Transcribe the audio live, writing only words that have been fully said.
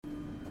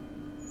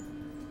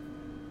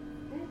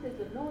is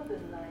the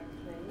Northern Line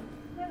train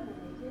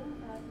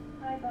terminating at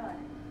Hai-Bai.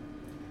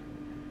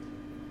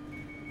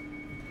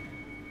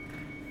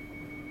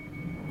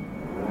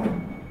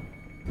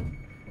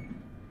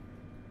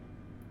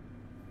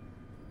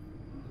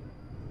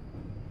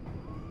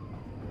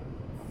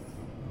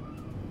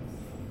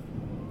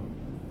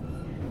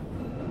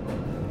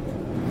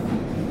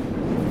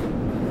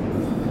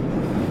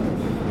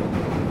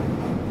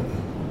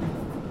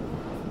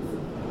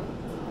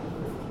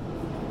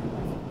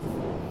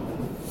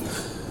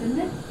 The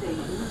next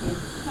station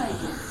is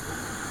Highgate.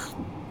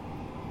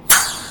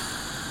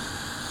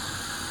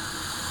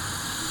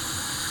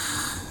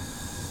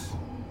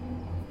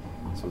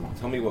 So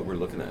tell me what we're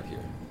looking at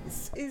here.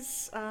 This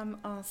is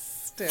our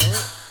still.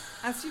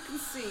 As you can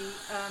see,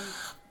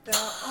 there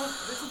are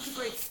this is a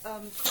great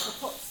copper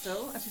pot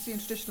still, as you see in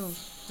traditional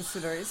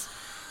distilleries.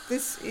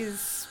 This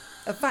is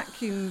a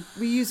vacuum.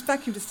 We use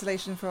vacuum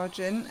distillation for our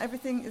gin.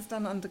 Everything is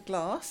done under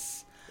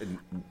glass. And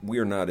we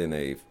are not in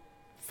a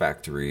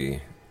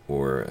factory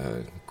or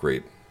a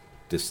great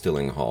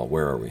distilling hall.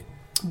 Where are we?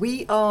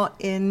 We are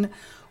in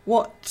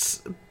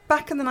what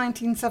back in the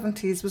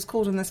 1970s was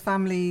called in this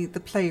family the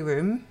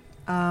playroom,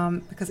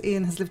 because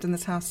Ian has lived in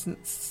this house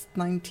since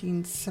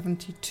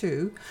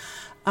 1972.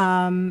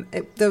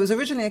 There was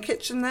originally a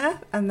kitchen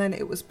there, and then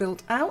it was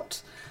built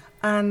out,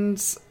 and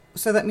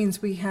so that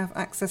means we have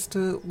access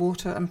to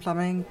water and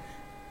plumbing.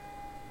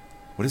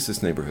 What is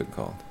this neighborhood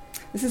called?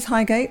 This is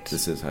Highgate.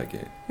 This is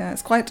Highgate. Yeah,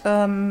 it's quite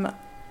a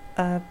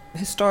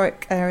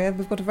historic area.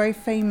 We've got a very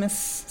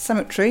famous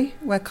cemetery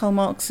where Karl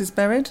Marx is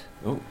buried.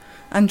 Oh.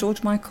 And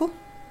George Michael.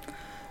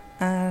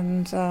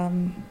 And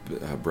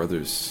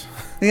brothers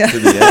yeah. to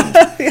the end.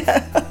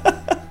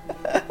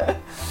 Yeah.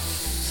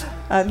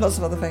 And lots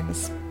of other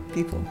famous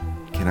people.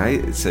 Can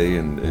I say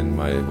in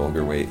my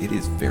vulgar way, it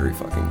is very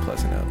fucking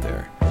pleasant out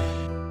there.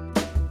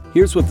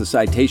 Here's what the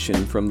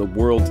citation from the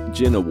World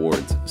Gin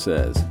Awards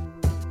says.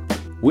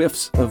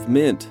 Whiffs of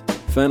mint,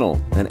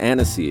 fennel, and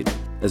aniseed,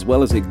 as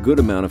well as a good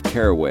amount of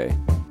caraway.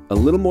 A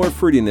little more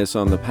fruitiness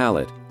on the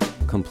palate,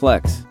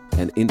 complex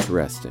and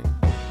interesting.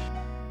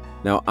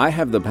 Now, I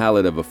have the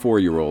palate of a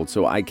 4-year-old,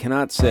 so I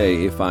cannot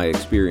say if I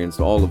experienced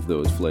all of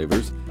those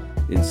flavors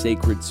in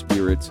Sacred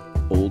Spirit's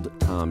Old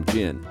Tom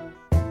Gin.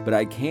 But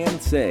I can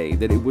say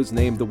that it was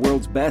named the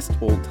world's best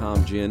Old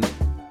Tom Gin,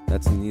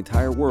 that's in the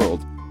entire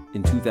world,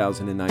 in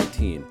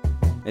 2019.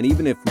 And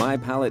even if my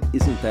palate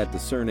isn't that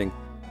discerning,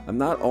 I'm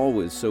not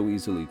always so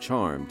easily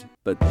charmed,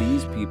 but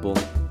these people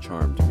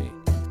charmed me.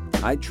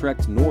 I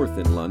trekked north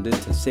in London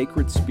to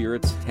Sacred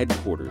Spirit's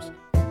headquarters,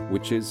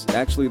 which is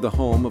actually the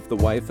home of the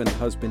wife and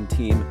husband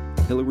team,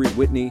 Hillary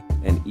Whitney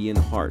and Ian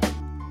Hart.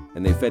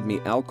 And they fed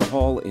me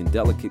alcohol in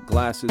delicate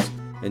glasses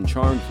and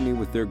charmed me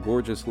with their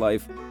gorgeous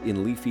life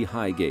in leafy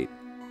Highgate,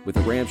 with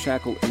a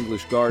ramshackle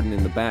English garden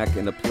in the back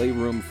and a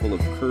playroom full of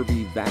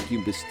curvy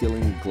vacuum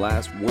distilling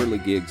glass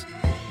whirligigs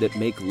that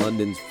make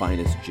London's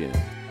finest gin.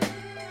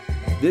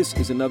 This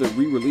is another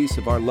re-release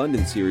of our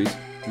London series,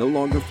 no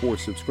longer for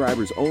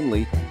subscribers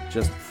only,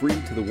 just free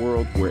to the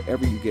world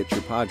wherever you get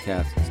your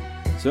podcasts.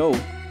 So,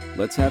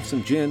 let's have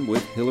some gin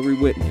with Hillary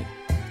Whitney.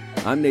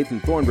 I'm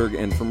Nathan Thornburg,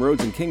 and from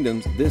Roads and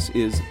Kingdoms, this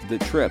is The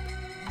Trip,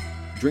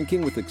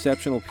 drinking with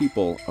exceptional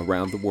people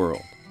around the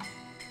world.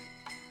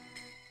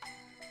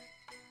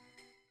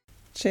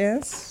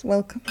 Cheers.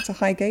 Welcome to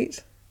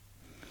Highgate.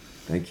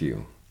 Thank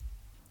you.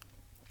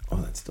 Oh,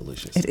 that's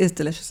delicious. It is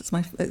delicious. It's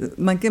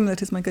my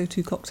gimlet is my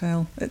go-to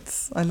cocktail.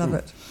 I love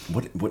it.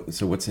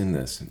 So what's in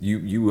this?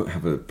 You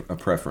have a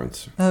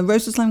preference.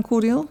 Roasted lime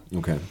cordial.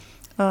 Okay.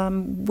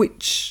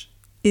 Which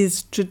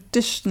is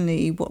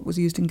traditionally what was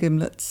used in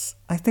gimlets.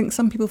 I think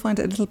some people find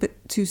it a little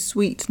bit too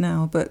sweet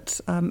now,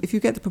 but if you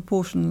get the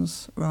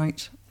proportions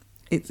right,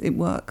 it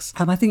works.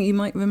 I think you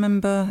might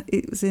remember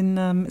it was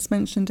it's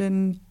mentioned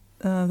in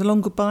The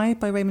Long Goodbye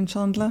by Raymond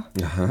Chandler.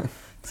 Uh-huh.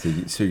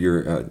 So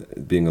you're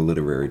being a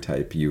literary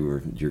type. You're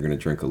going to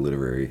drink a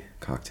literary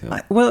cocktail.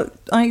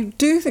 I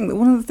do think that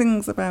one of the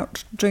things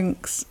about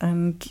drinks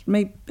and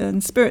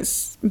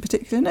spirits in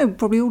particular, no,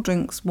 probably all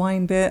drinks,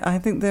 wine, beer, I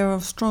think there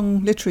are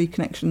strong literary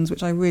connections,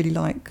 which I really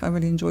like. I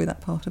really enjoy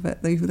that part of it.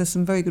 There's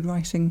some very good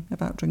writing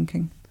about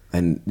drinking.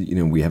 And,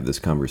 we have this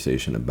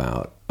conversation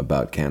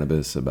about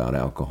cannabis, about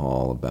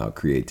alcohol, about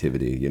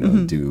creativity,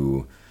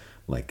 mm-hmm.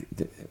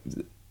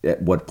 At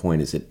what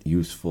point is it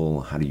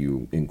useful? How do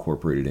you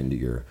incorporate it into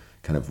your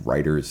kind of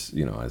writers,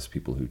 as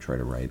people who try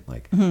to write,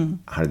 mm-hmm.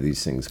 How do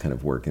these things kind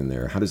of work in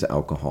there? How does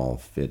alcohol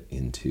fit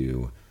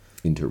into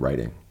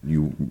writing?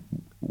 You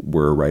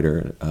were a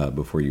writer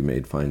before you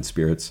made Fine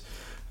Spirits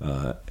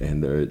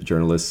and a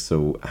journalist.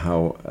 So I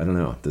don't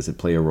know, does it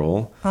play a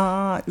role?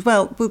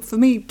 Well, for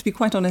me, to be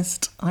quite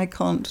honest, I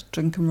can't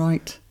drink and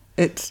write.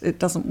 It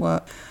doesn't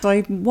work.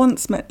 I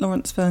once met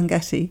Lawrence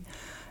Ferlinghetti,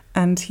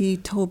 and he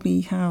told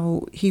me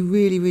how he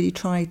really, really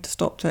tried to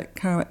stop Jack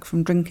Kerouac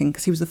from drinking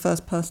because he was the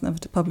first person ever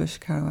to publish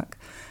Kerouac.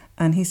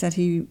 And he said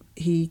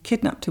he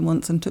kidnapped him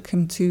once and took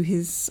him to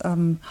his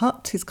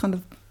hut, his kind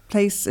of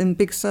place in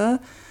Big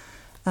Sur.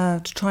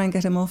 to try and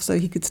get him off so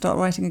he could start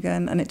writing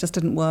again, and it just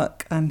didn't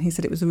work, and he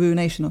said it was a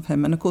ruination of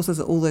him. And of course there's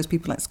all those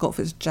people like Scott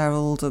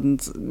Fitzgerald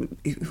and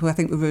who I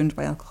think were ruined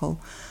by alcohol.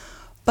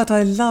 But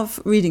I love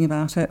reading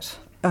about it.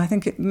 I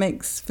think it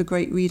makes for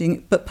great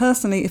reading. But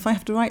personally, if I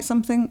have to write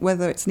something,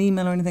 whether it's an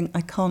email or anything,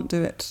 I can't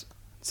do it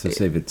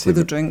with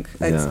a drink.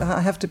 Yeah.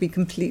 I have to be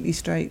completely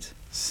straight.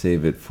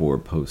 Save it for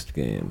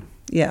post-game.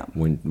 Yeah.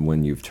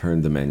 When you've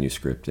turned the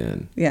manuscript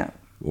in. Yeah.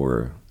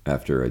 Or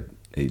after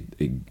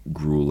a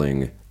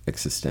grueling,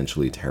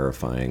 existentially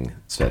terrifying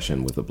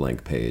session with a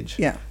blank page.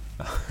 Yeah.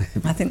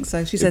 I think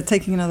so. She said,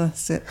 taking another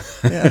sip.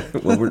 Yeah.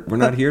 Well, we're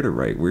not here to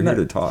write. We're here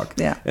to talk.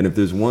 Yeah. And if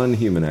there's one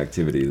human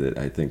activity that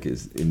I think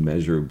is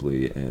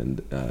immeasurably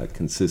and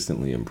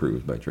consistently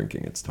improved by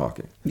drinking, it's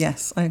talking.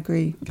 Yes, I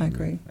agree. I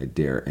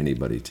dare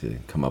anybody to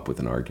come up with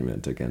an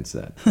argument against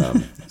that.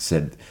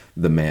 Said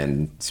the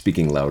man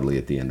speaking loudly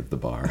at the end of the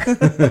bar.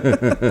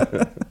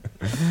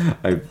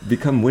 I've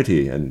become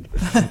witty and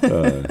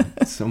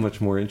so much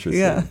more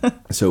interesting. Yeah.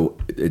 So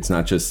it's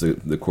not just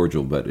the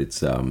cordial, but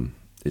it's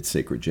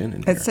Sacred Gin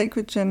in here. It's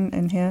Sacred Gin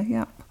in here,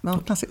 yeah. Well,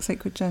 classic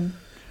Sacred Gin,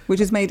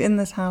 which is made in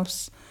this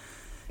house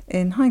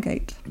in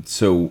Highgate.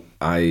 So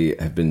I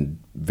have been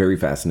very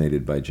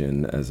fascinated by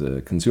gin as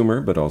a consumer,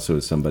 but also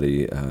as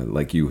somebody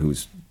like you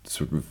who's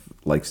sort of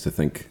likes to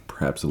think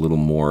perhaps a little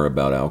more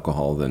about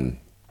alcohol than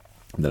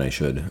I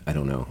should. I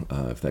don't know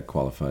if that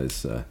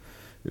qualifies,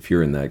 if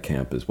you're in that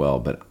camp as well.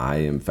 But I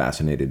am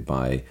fascinated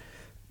by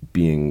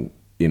being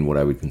in what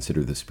I would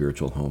consider the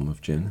spiritual home of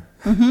gin.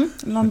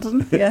 Mm-hmm.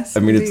 London, yes.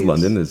 I mean, indeed. it's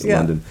London. It's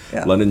London.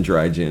 Yeah. London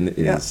Dry Gin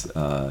is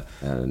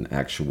an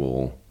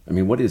actual. I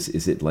mean, what is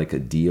it like a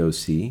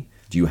DOC?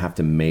 Do you have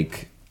to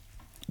make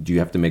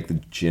the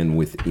gin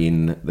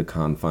within the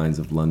confines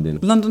of London?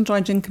 London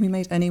Dry Gin can be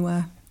made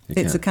anywhere.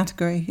 It's can. a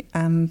category,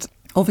 and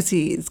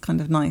obviously it's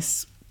kind of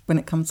nice when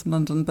it comes to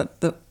London,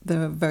 but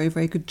there are very,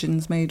 very good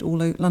gins made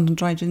London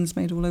Dry Gins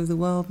made all over the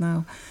world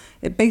now.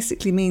 It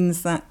basically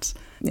means that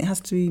it has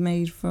to be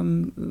made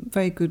from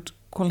very good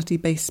quality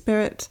base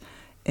spirit.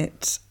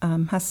 It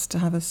has to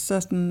have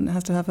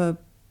a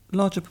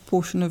larger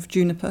proportion of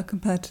juniper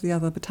compared to the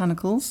other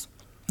botanicals.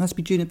 It has to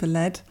be juniper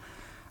led,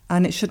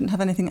 and it shouldn't have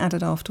anything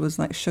added afterwards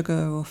like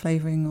sugar or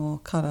flavouring or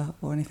colour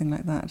or anything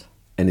like that.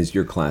 And is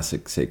your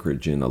classic Sacred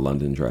Gin a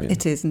London Dry Gin?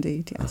 It is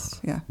indeed, yes.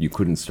 Yeah. You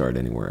couldn't start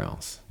anywhere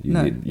else. You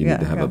No, need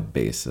to have a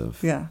base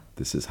of. Yeah.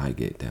 This is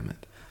Highgate, damn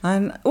it.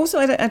 And also,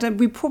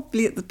 we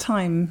probably at the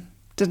time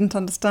didn't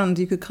understand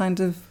you could kind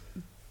of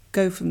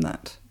go from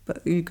that,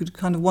 but you could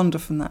kind of wander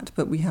from that,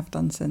 but we have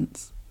done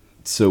since.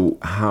 So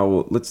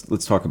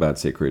let's talk about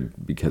Sacred,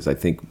 because I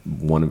think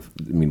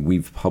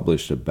we've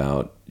published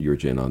about your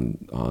gin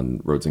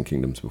on Roads and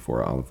Kingdoms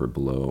before. Oliver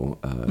Below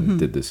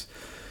did this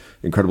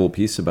incredible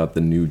piece about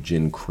the new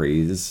gin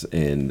craze,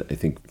 and I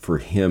think for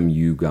him,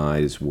 you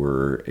guys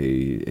were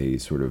a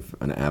sort of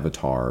an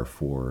avatar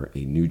for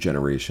a new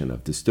generation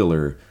of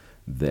distiller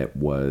that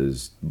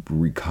was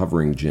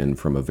recovering gin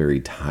from a very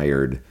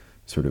tired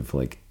sort of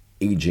like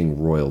aging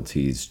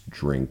royalties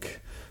drink.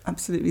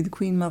 Absolutely, the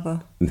Queen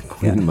Mother. The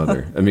Queen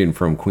Mother. I mean,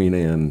 from Queen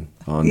Anne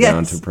on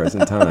down to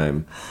present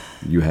time,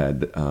 you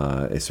had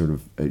a sort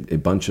of a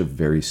bunch of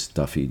very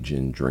stuffy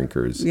gin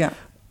drinkers. Yeah.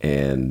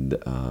 And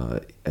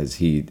as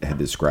he had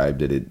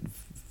described it,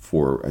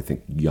 for, I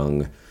think,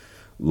 young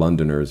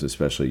Londoners,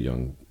 especially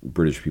young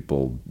British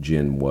people,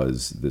 gin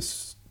was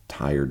this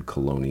tired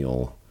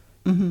colonial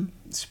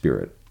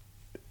spirit.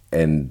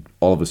 And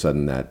all of a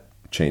sudden that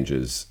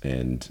changes,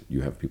 and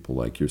you have people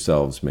like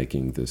yourselves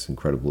making this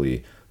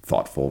incredibly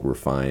thoughtful,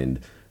 refined,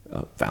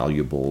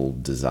 valuable,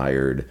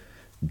 desired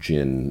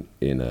gin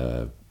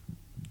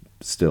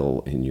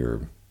still in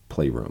your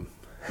playroom.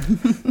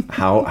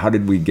 How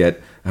did we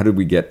get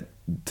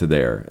to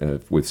there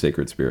with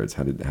Sacred Spirits?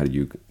 How did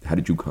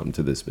you come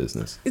to this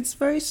business? It's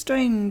very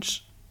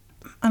strange,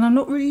 and I'm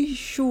not really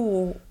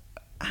sure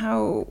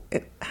how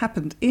it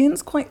happened.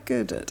 Ian's quite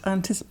good at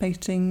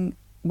anticipating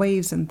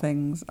waves and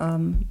things.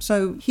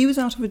 So he was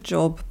out of a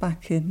job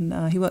back in.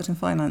 He worked in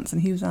finance,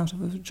 and he was out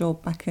of a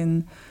job back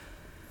in.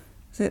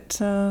 Was it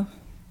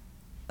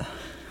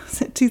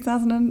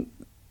 2000?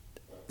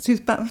 So it was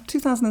about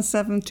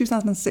 2007,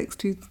 2006,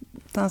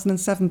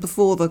 2007,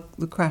 before the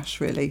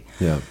crash, really.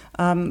 Yeah.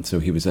 So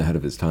he was ahead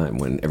of his time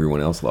when everyone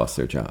else lost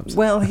their jobs.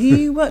 Well,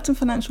 he worked in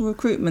financial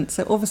recruitment,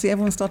 so obviously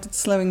everyone started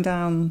slowing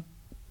down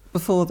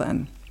before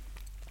then.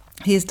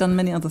 He has done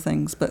many other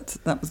things, but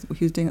that was what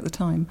he was doing at the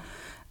time.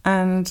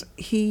 And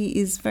he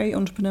is very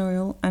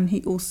entrepreneurial, and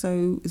he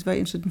also is very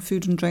interested in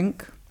food and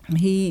drink. And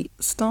he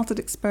started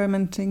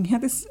experimenting.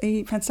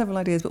 He had several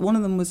ideas, but one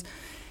of them was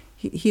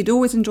he'd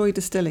always enjoyed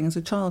distilling. As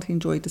a child, he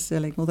enjoyed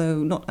distilling, although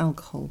not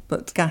alcohol,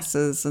 but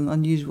gases and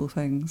unusual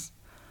things.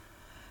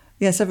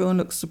 Yes, everyone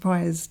looks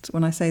surprised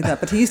when I say that,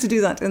 but he used to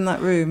do that in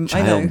that room.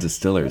 Child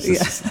distillers.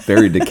 This is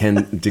very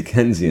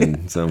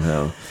Dickensian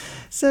somehow.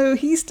 So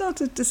he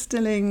started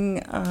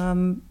distilling.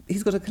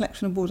 He's got a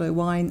collection of Bordeaux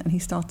wine, and he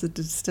started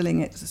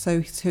distilling it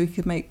so he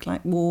could make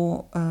like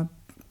more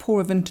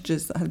poorer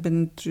vintages that had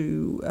been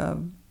through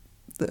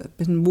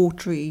been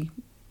watery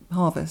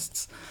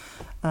harvests,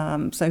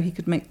 so he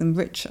could make them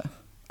richer.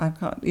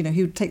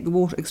 He would take the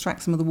water,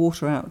 extract some of the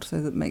water out,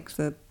 so that makes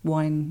the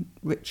wine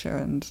richer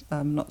and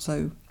not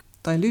so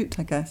dilute,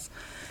 I guess.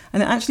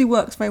 And it actually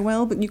works very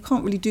well, but you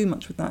can't really do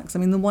much with that, because, the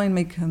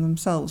winemaker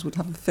themselves would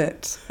have a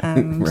fit.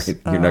 And, right,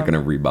 you're not going to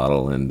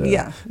rebottle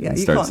and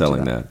start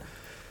selling that.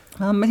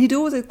 But he'd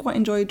always quite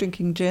enjoyed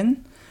drinking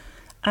gin,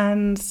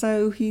 and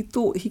so he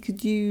thought he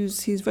could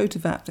use his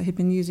rotovap that he'd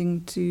been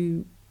using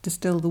to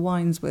distill the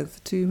wines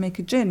with to make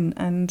a gin.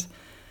 And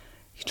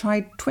he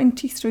tried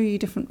 23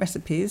 different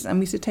recipes, and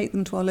we used to take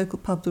them to our local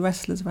pub, the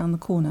Wrestlers, around the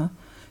corner,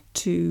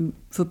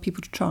 for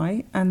people to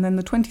try. And then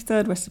the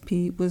 23rd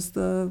recipe was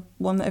the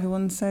one that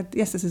everyone said,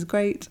 yes, this is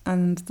great.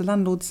 And the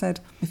landlord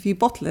said, if you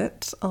bottle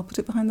it, I'll put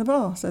it behind the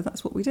bar. So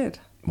that's what we did.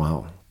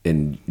 Wow.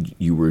 And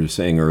you were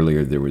saying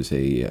earlier there was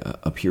a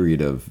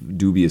period of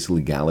dubious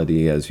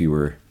legality as you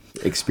were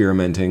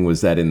experimenting.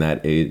 Was that in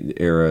that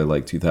era,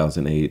 like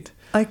 2008?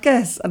 I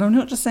guess. And I'm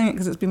not just saying it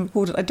because it's been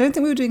reported. I don't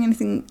think we were doing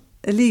anything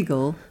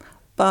illegal,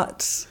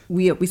 but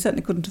we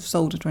certainly couldn't have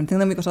sold it or anything.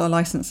 Then we got our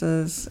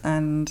licenses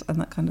and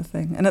that kind of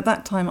thing. And at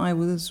that time, I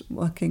was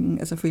working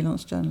as a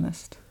freelance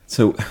journalist.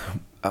 So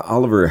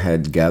Oliver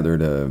had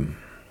gathered a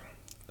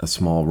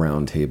small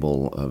round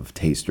table of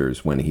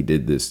tasters when he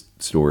did this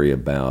story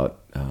about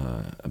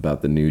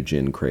the new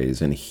gin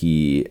craze, and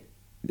he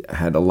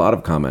had a lot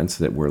of comments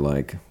that were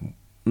like,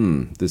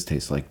 this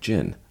tastes like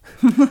gin.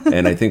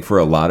 And I think for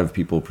a lot of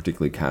people,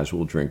 particularly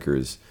casual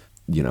drinkers,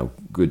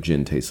 good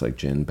gin tastes like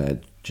gin,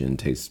 bad gin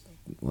tastes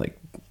like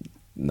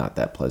not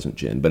that pleasant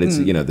gin. But it's,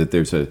 that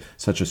there's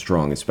such a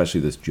strong,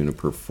 especially this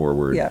juniper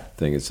forward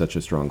thing, is such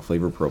a strong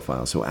flavor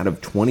profile. So out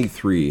of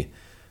 23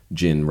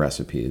 gin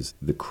recipes,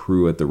 the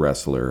crew at the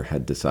Wrestler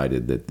had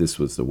decided that this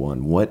was the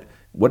one.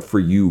 What for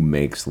you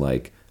makes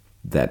like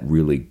that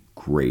really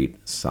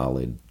great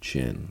solid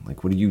gin?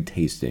 Like, what are you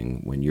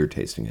tasting when you're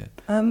tasting it?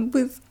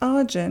 With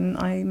our gin,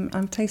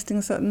 I'm tasting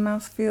a certain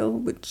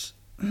mouthfeel, which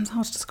is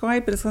hard to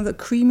describe, but it's kind of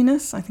the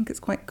creaminess. I think it's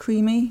quite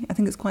creamy. I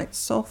think it's quite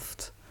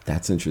soft.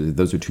 That's interesting.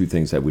 Those are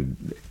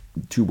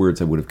two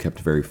words I would have kept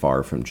very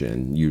far from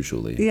gin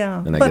usually.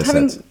 Yeah, and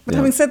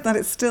having said that,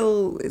 it's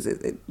still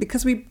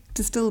because we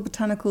distill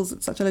botanicals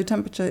at such a low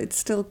temperature. It's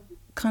still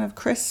kind of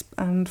crisp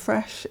and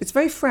fresh. It's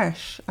very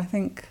fresh. I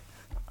think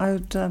I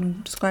would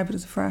describe it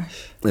as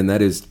fresh. And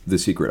that is the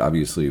secret.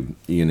 Obviously,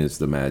 Ian is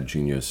the mad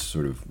genius,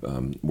 sort of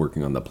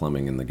working on the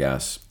plumbing and the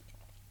gas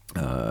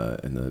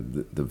and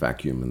the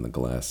vacuum and the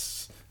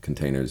glass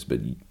containers,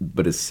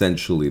 but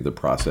essentially the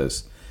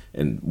process.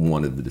 And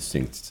one of the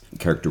distinct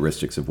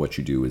characteristics of what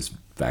you do is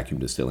vacuum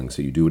distilling.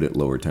 So you do it at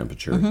lower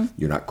temperature. Mm-hmm.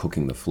 You're not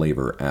cooking the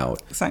flavor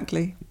out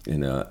exactly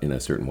in a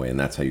certain way, and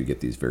that's how you get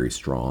these very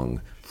strong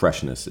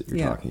freshness that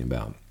you're talking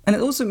about. And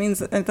it also means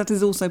that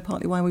is also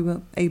partly why we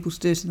were able to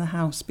do it in the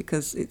house,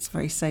 because it's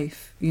very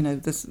safe.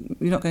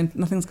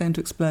 Nothing's going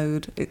to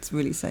explode. It's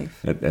really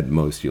safe. At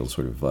most, you'll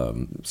sort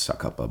of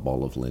suck up a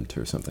ball of lint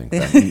or something.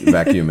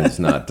 Vacuum is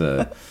not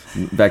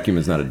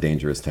a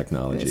dangerous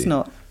technology. It's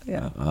not.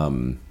 Yeah.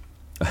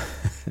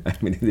 I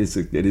mean,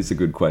 it is a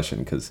good question,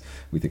 because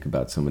we think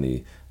about so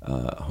many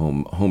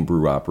home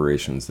brew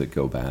operations that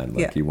go bad.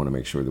 Like you want to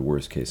make sure the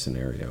worst case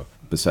scenario.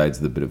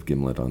 Besides the bit of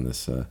gimlet on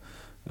this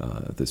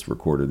this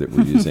recorder that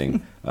we're using,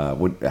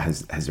 what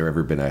has there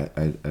ever been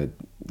a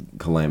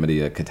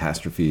calamity, a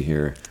catastrophe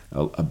here,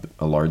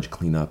 a large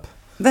cleanup?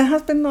 There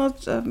have been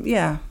large,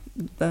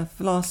 The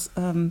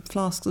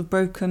flasks have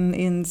broken.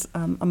 Ian's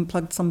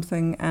unplugged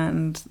something,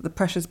 and the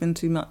pressure's been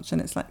too much,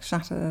 and it's like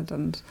shattered,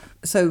 and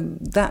so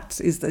that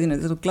is there's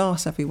little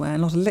glass everywhere,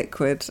 and a lot of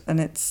liquid, and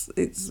it's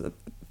a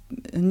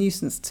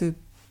nuisance to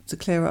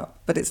clear up.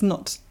 But it's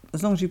not,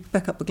 as long as you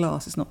pick up the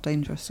glass, it's not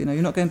dangerous. You're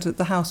not going to,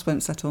 the house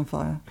won't set on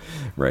fire.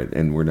 Right,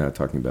 and we're not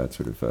talking about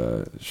sort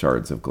of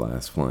shards of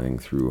glass flying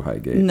through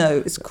Highgate. No,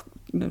 it's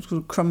sort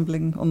of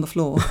crumbling on the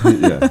floor.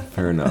 Yeah,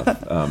 fair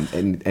enough.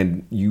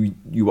 And you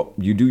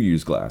do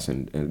use glass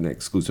and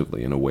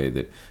exclusively in a way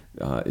that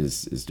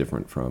is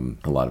different from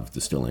a lot of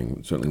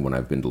distilling. Certainly when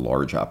I've been to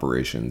large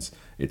operations,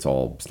 it's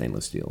all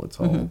stainless steel. It's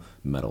all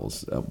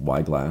metals.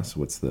 Why glass?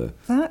 What's the...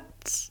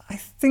 That, I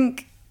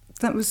think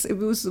it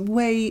was a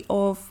way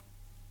of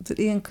that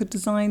Ian could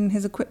design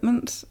his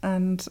equipment,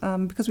 and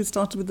because we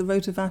started with the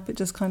rotovap, it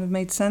just kind of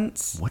made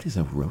sense. What is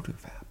a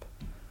rotovap?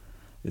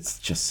 It's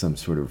just some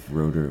sort of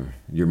rotor.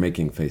 You're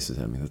making faces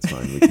at me. That's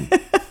fine.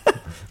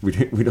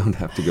 We don't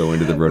have to go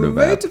into the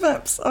rotovap.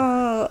 Rotovaps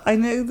are, I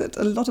know that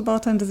a lot of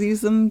bartenders use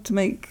them to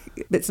make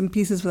bits and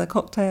pieces for their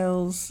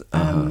cocktails,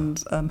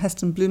 and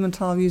Heston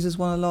Blumenthal uses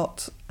one a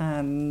lot,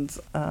 and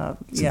so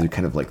they're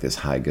kind of like this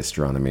high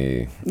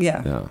gastronomy.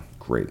 Yeah.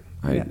 Great.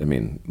 I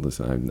mean,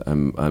 listen,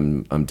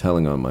 I'm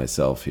telling on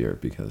myself here,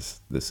 because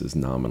this is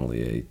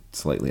nominally a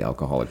slightly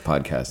alcoholic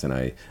podcast,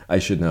 and I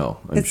should know.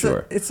 I'm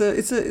sure it's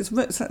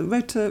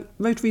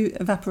rotary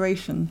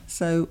evaporation.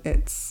 So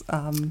it's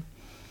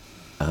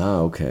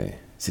okay.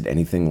 Is it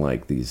anything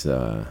like these?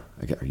 Are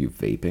you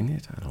vaping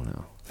it? I don't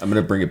know. I'm going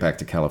to bring it back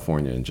to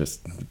California and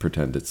just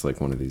pretend it's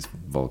like one of these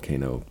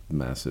volcano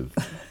massive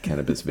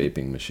cannabis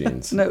vaping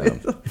machines. No,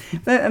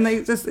 and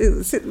they just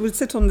would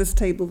sit on this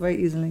table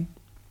very easily.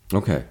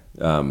 Okay.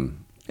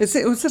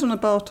 It would sit on a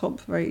bar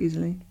top very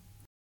easily.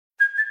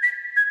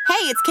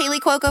 Hey, it's Kaylee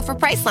Cuoco for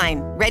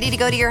Priceline. Ready to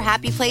go to your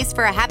happy place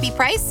for a happy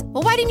price?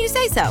 Well, why didn't you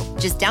say so?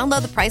 Just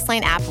download the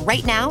Priceline app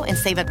right now and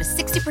save up to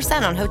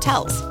 60% on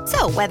hotels.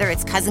 So whether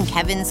it's Cousin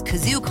Kevin's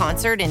Kazoo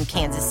Concert in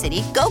Kansas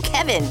City, go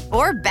Kevin,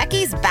 or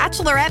Becky's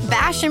Bachelorette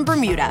Bash in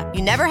Bermuda,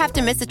 you never have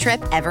to miss a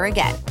trip ever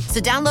again.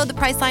 So download the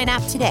Priceline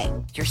app today.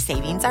 Your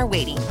savings are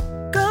waiting.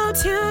 Go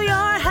to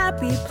your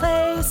happy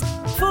place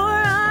for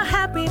a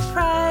happy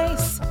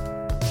price.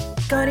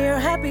 Go to your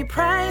happy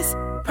price,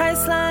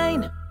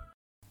 Priceline.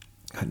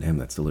 God damn,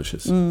 that's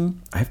delicious. I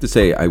have to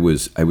say, I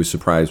was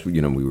surprised. We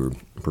were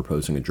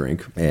proposing a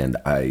drink, and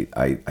I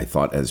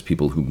thought, as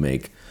people who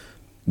make,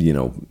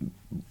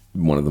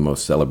 one of the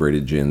most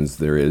celebrated gins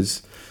there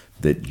is,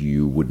 that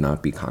you would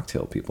not be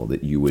cocktail people.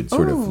 That you would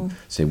sort of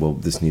say, well,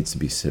 this needs to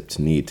be sipped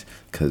neat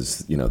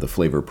because the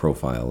flavor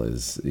profile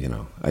is.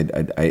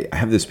 I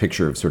have this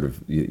picture of sort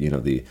of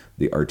the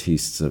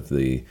artistes of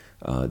the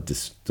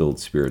distilled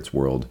spirits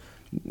world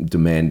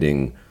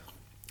demanding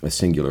a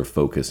singular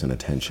focus and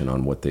attention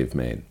on what they've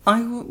made.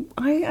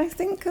 I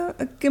think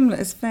a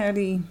gimlet is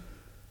fairly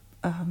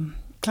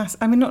classic.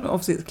 I mean, not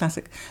obviously it's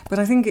classic, but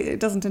I think it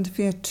doesn't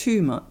interfere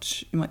too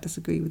much. You might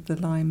disagree with the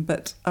lime,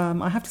 but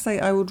I have to say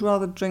I would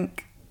rather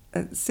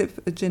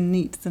sip a gin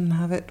neat than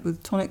have it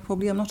with tonic.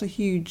 Probably, I'm not a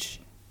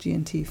huge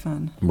G&T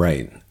fan.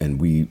 Right, and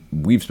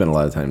we've spent a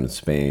lot of time in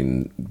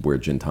Spain, where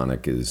gin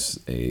tonic is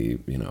a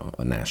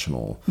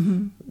national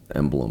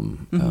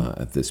emblem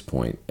at this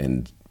point,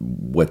 and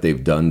what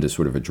they've done to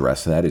sort of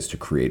address that is to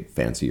create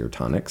fancier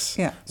tonics.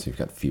 Yeah. So you've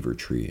got Fever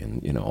Tree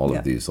and all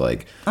of these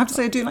like. I have to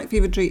say I do like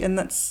Fever Tree, and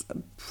that's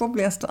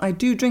probably I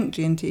do drink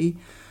G&T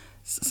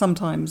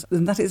sometimes,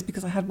 and that is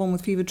because I had one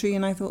with Fever Tree,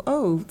 and I thought,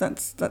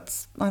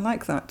 that's I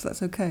like that.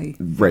 That's okay.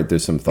 Right.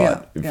 There's some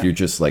thought. If you're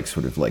just like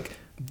sort of like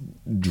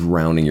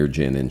drowning your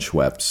gin in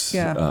Schweppes,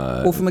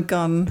 or from a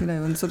gun,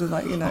 and sort of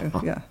like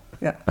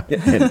yeah.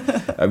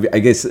 And I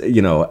guess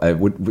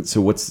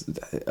so what's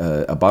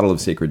a bottle of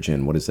Sacred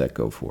Gin? What does that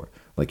go for?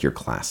 Like your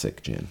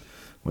classic gin?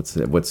 What's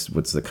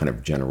the kind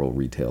of general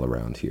retail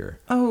around here?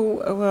 Oh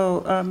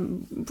well,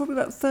 probably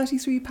about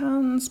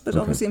 £33. But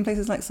obviously in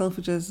places like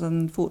Selfridges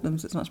and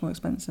Fortnum's, it's much more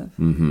expensive.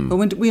 Mm-hmm.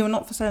 But we were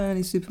not for sale in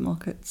any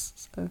supermarkets,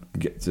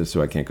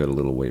 so I can't go to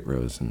Little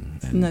Waitrose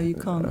and no, you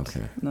can't.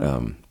 Okay,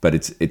 no. But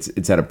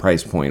it's at a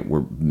price point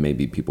where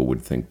maybe people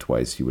would think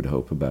twice. You would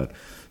hope about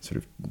sort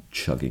of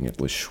chugging it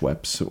with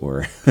Schweppes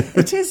or.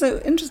 It is. So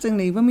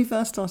interestingly, when we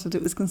first started,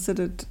 it was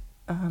considered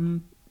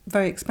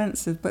very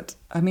expensive, but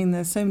I mean,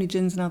 there's so many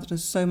gins now that are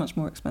so much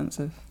more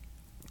expensive.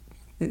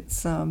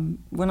 It's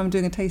when I'm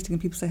doing a tasting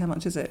and people say, how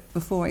much is it?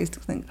 Before I used to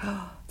think,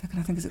 they're going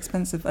to think it's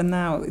expensive, and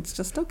now it's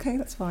just okay,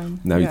 that's fine.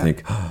 Now you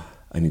think,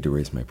 I need to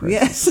raise my prices.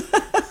 Yes.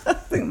 I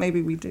think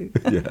maybe we do.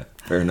 Yeah,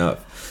 fair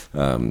enough.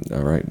 All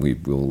right,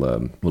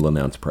 we'll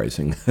announce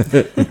pricing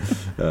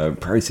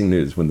pricing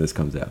news when this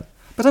comes out.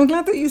 But I'm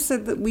glad that you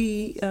said that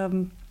we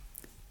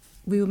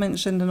were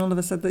mentioned, and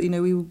Oliver said that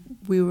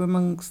we were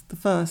amongst the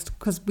first,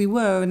 because we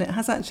were, and it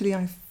has actually,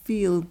 I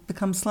feel,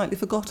 become slightly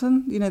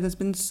forgotten. There's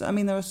been,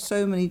 there are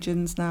so many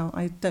gins now.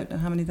 I don't know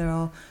how many there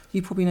are.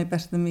 You probably know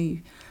better than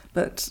me,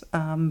 but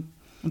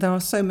there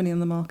are so many on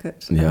the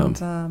market. Yeah,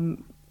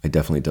 and, I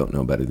definitely don't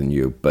know better than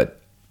you,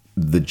 but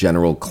the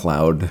general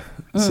cloud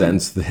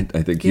sense that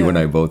I think you and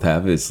I both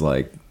have is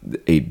like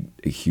a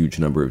huge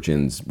number of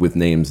gins with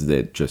names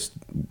that just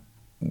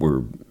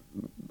were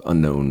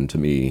unknown to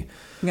me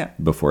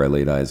before I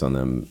laid eyes on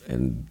them,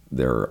 and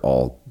they're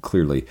all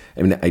clearly,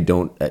 I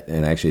don't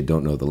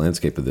know the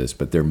landscape of this,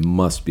 but there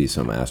must be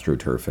some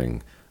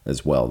astroturfing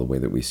as well, the way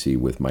that we see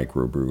with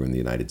microbrew in the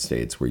United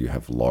States, where you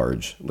have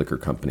large liquor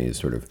companies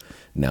sort of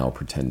now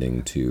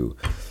pretending to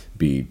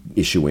be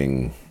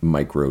issuing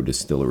micro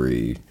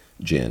distillery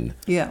gin,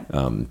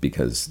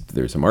 because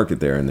there's a market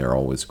there, and they're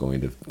always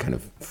going to kind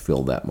of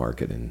fill that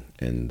market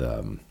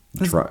and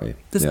try.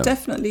 There's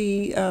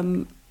definitely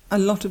a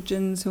lot of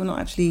gins who are not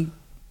actually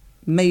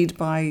made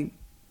by,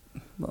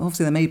 well,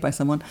 obviously they're made by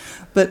someone,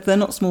 but they're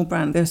not small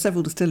brand. There are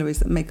several distilleries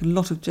that make a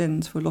lot of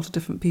gins for a lot of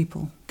different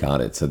people.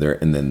 Got it. So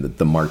and then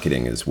the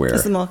marketing is where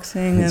it's the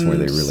marketing. It's where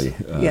they really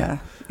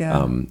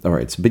all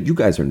right. So, but you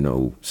guys are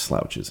no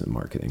slouches in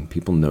marketing.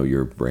 People know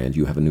your brand.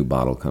 You have a new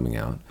bottle coming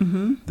out.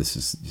 Mm-hmm. This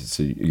is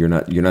so you're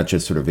not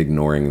just sort of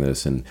ignoring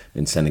this and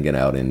sending it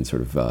out in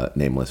sort of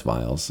nameless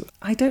vials.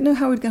 I don't know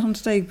how we'd get on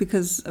today,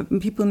 because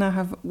people now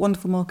have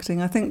wonderful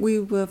marketing. I think we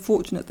were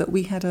fortunate that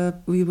we had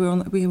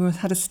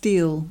a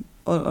steal,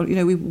 or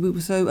we were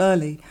so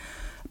early,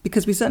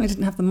 because we certainly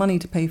didn't have the money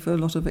to pay for a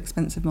lot of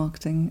expensive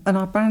marketing, and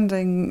our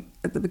branding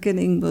at the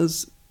beginning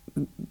was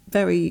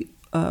very.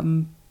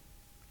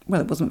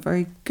 It wasn't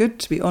very good,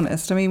 to be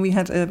honest. I mean, we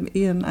had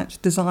Ian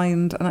actually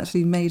designed and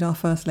actually made our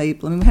first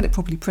label. I mean, we had it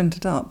properly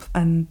printed up,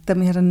 and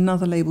then we had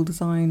another label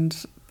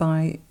designed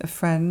by a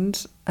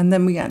friend, and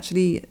then we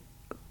actually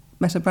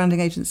met a branding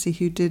agency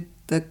who did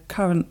the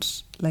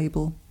current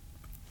label,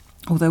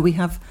 although we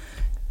have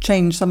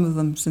changed some of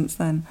them since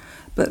then.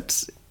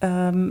 But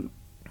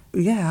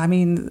yeah, I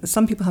mean,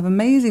 some people have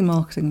amazing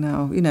marketing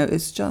now. You know,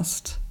 it's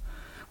just...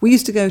 We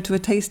used to go to a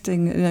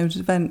tasting, you know,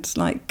 event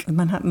like the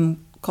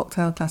Manhattan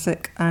Cocktail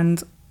Classic,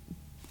 and,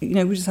 you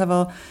know, we just have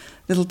our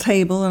little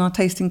table and our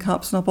tasting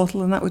cups and our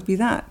bottle, and that would be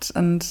that.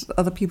 And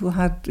other people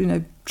had, you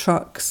know,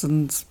 trucks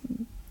and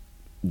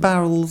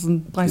barrels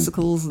and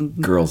bicycles and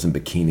girls in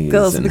bikinis.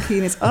 Girls in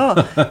bikinis.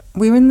 Oh,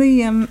 we were in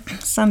the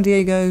San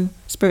Diego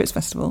Spirits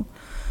Festival,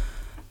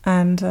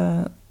 and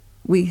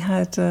we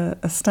had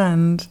a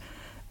stand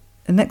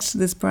next to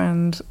this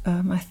brand.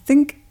 I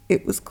think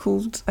it was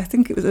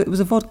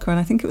a vodka, and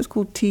I think it was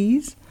called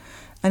Tease,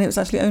 and it was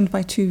actually owned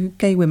by two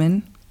gay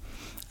women,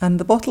 and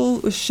the bottle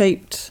was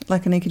shaped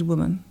like a naked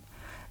woman,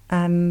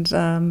 and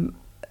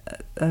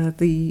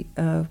the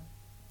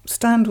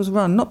stand was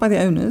run not by the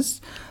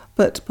owners,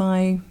 but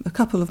by a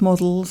couple of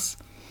models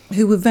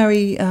who were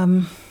very...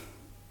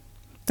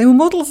 they were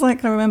models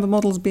like, I remember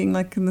models being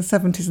like in the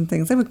 70s and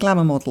things. They were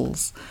glamour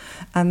models,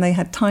 and they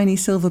had tiny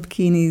silver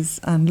bikinis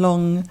and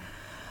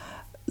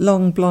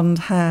long blonde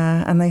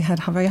hair, and they had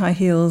very high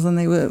heels, and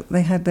they were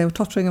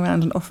tottering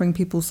around and offering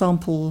people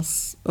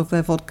samples of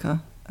their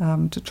vodka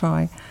to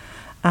try,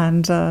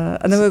 and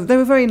they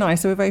were very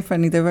nice. They were very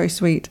friendly. They were very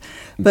sweet,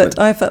 but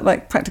I felt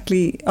like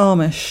practically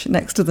Amish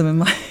next to them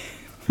in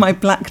my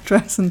black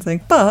dress and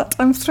thing. But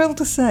I'm thrilled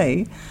to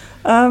say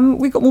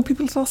we got more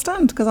people to our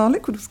stand because our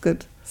liquid was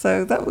good.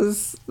 So that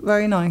was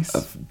very nice.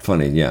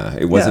 Funny, yeah.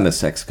 It wasn't a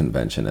sex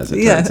convention, as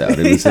it turns out.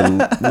 It was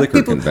a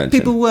liquor convention.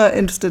 People were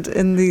interested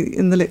in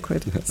the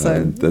liquid.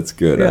 So that's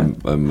good. Yeah.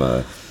 I'm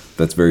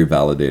that's very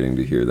validating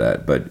to hear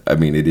that. But I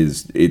mean,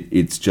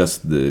 it's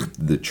just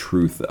the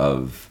truth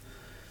of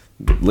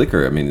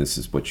liquor. I mean, this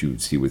is what you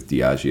see with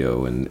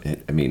Diageo,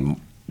 and I mean,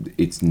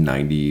 it's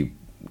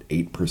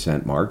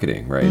 98%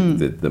 marketing, right?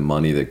 The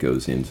money that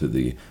goes into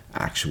the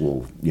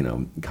actual, you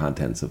know,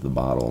 contents of the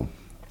bottle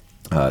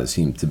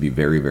seem to be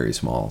very, very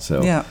small.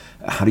 So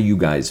how do you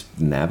guys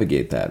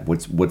navigate that?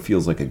 What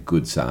feels like a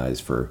good size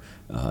for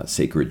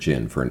Sacred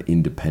Gin, for an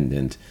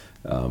independent,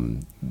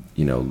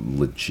 you know,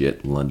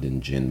 legit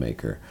London gin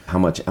maker? How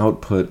much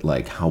output?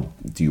 Like, how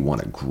do you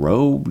want to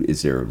grow?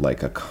 Is there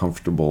like a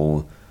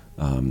comfortable,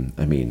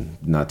 I mean,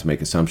 not to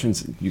make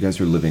assumptions, you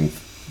guys are living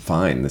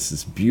fine. This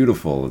is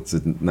beautiful. It's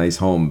a nice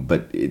home,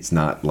 but it's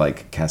not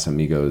like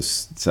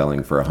Casamigos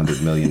selling for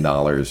 $100 million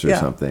or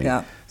something.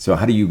 Yeah. So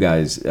how do you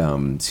guys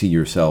see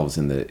yourselves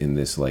in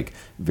this like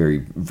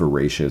very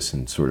voracious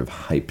and sort of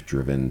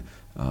hype-driven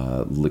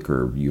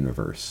liquor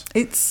universe?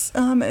 It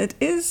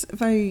is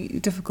very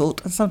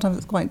difficult, and sometimes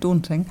it's quite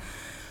daunting.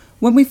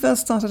 When we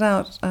first started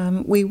out,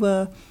 we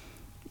were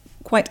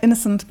quite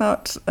innocent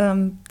about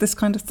this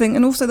kind of thing,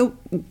 and also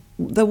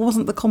there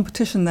wasn't the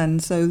competition then.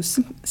 So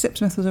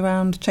Sipsmith was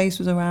around, Chase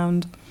was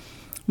around.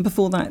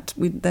 Before that,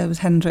 there was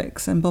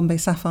Hendrix and Bombay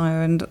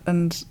Sapphire,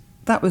 and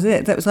that was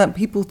it. That was like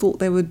people thought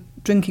they were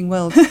drinking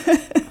well.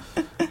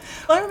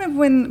 I remember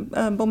when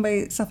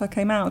Bombay Sapphire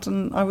came out,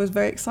 and I was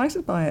very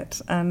excited by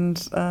it, and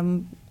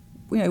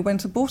you know,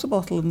 went and bought a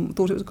bottle and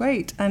thought it was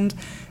great. And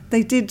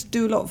they did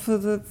do a lot for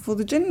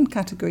the gin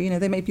category. You know,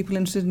 they made people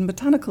interested in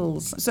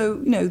botanicals.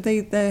 So you know,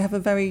 they have a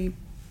very,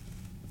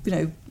 you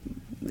know.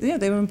 Yeah,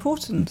 they were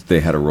important. They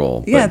had a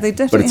role. Yeah, they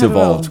definitely had a role.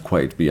 But it's evolved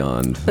quite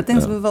beyond. But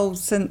things have evolved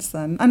since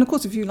then. And of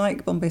course, if you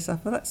like Bombay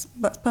Sapphire, that's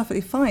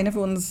perfectly fine.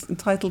 Everyone's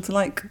entitled to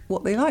like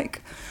what they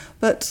like.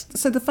 But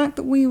so the fact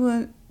that we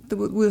were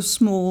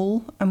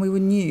small and we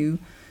were new,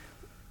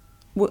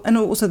 and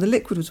also the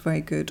liquid was very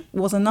good,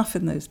 was enough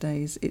in those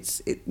days.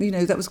 You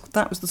know, that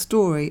was the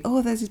story.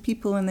 Oh, there's these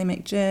people and they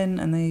make gin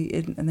and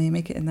they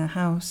make it in their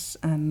house,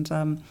 and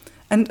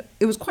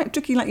it was quite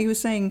tricky, like you were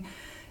saying.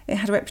 It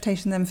had a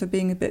reputation then for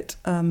being a bit,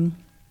 you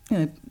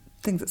know,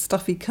 things that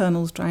stuffy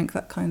colonels drank,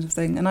 that kind of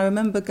thing. And I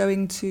remember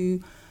going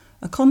to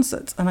a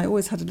concert, and I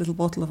always had a little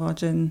bottle of our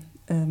gin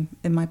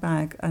in my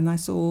bag. And I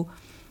saw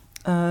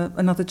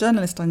another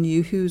journalist I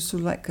knew who's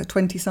sort of like a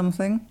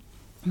 20-something.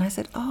 And I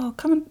said, "Oh,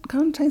 come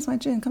and taste my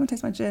gin. Come and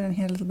taste my gin." And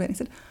he had a little bit. And he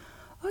said,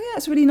 "Oh yeah,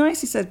 it's really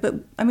nice." He said, "But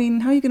I mean,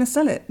 how are you going to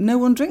sell it? No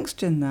one drinks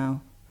gin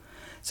now."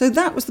 So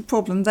that was the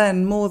problem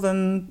then, more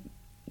than.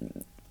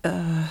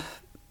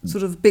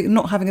 Sort of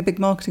not having a big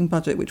marketing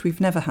budget, which we've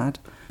never had,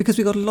 because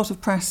we got a lot of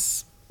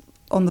press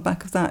on the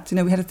back of that. You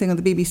know, we had a thing on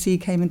the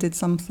BBC came and did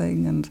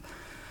something, and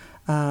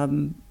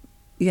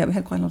we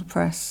had quite a lot of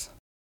press.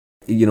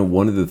 You know,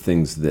 one of the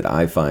things that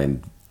I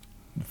find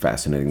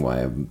fascinating, why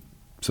I'm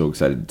so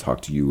excited to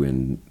talk to you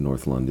in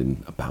North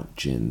London about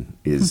gin,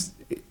 is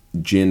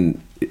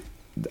gin,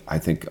 I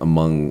think,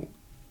 among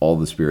all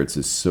the spirits,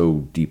 is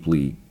so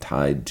deeply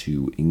tied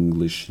to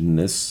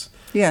Englishness.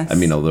 Yes. I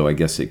mean, although I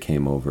guess it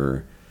came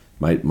over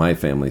My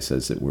family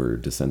says that we're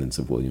descendants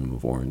of William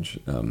of Orange.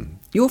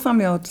 Your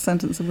family are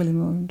descendants of William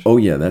of Orange? Oh,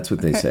 yeah, that's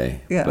what they say.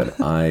 Yeah. But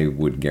I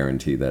would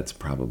guarantee that's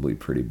probably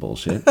pretty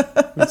bullshit.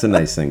 That's a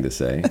nice thing to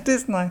say. It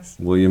is nice.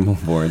 William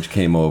of Orange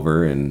came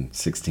over in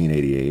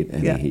 1688,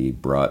 and Yeah. he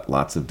brought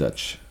lots of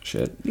Dutch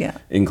shit, Yeah.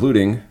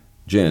 including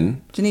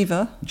gin.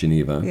 Geneva.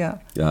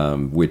 Yeah.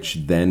 Which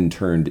then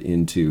turned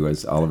into,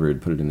 as Oliver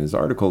had put it in his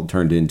article,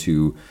 turned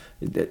into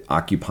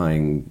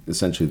occupying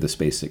essentially the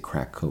space that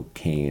crack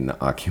cocaine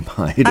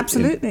occupied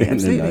Absolutely. in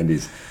the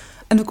 90s.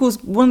 And of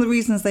course, one of the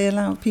reasons they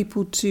allowed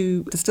people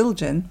to distill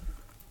gin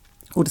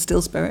or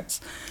distill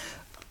spirits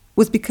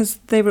was because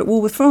they were at war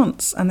with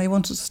France and they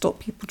wanted to stop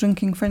people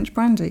drinking French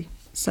brandy.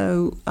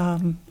 So,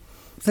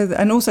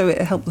 and also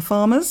it helped the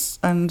farmers,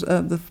 and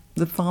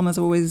the farmers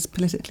are always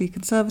politically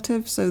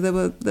conservative. So there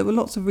were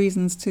lots of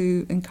reasons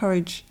to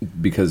encourage,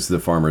 because the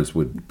farmers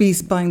would be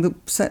buying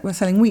were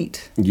selling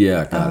wheat.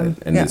 Yeah, got it.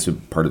 And yeah. it's a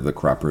part of the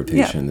crop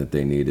rotation that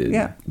they needed.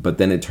 Yeah. But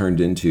then it turned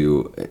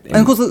into, and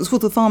of course,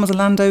 the farmers are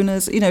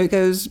landowners. It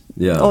goes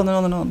on and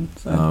on and on.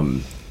 So.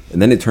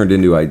 And then it turned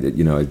into, I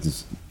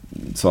just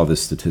saw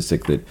this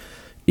statistic that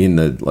in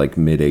the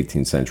mid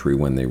 18th century,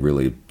 when they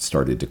really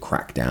started to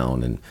crack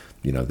down, and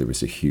there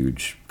was a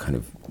huge kind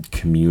of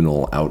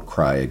communal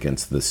outcry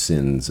against the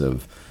sins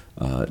of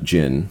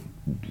gin.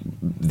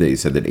 They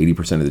said that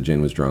 80% of the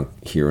gin was drunk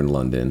here in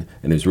London,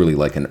 and it was really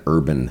like an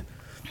urban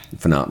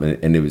phenomenon.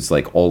 And it was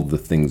like all the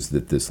things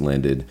that this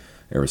landed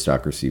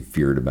aristocracy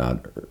feared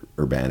about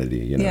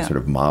urbanity, sort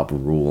of mob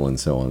rule and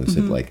so on. They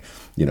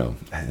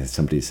said,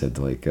 somebody said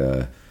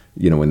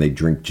when they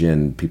drink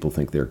gin, people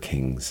think they're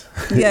kings.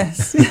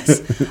 Yes.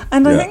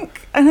 And yeah.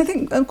 I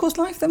think, of course,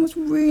 life then was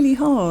really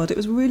hard. It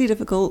was really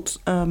difficult.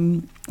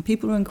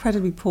 People were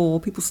incredibly poor.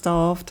 People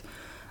starved.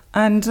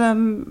 And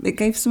it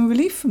gave some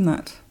relief from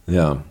that.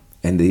 Yeah.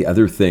 And the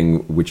other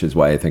thing, which is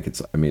why I think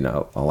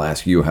I'll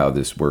ask you how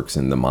this works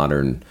in the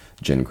modern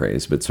gin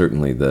craze, but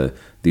certainly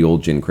the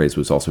old gin craze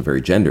was also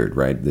very gendered,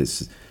 right?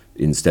 This,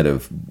 instead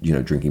of,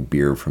 drinking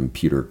beer from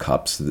pewter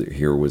cups,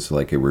 here was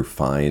like a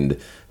refined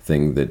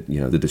thing that,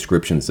 the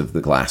descriptions of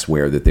the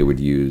glassware that they would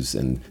use.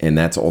 And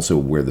that's also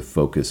where the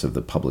focus of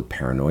the public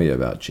paranoia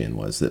about gin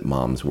was, that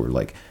moms were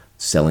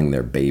selling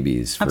their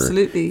babies for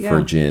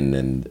gin.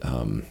 And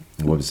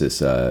what was this?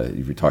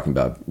 You were talking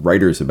about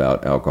writers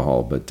about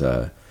alcohol, but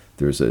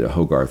there's a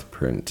Hogarth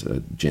print,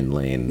 Gin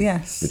Lane.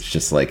 Yes. It's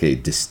just like a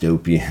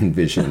dystopian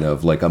vision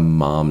of a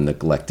mom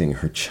neglecting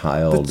her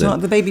child.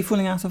 The baby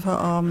falling out of her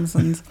arms.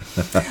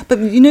 But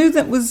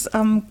that was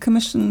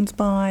commissioned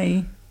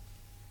by...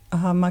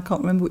 I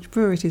can't remember which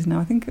brewery it is now.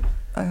 I think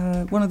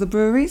one of the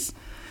breweries,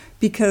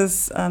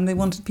 because they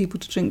wanted people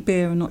to drink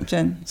beer and not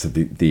gin. So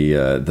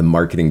the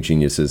marketing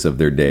geniuses of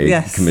their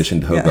day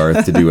commissioned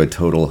Hogarth to do a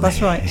total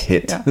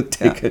hit,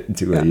 take it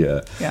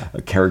to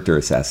a character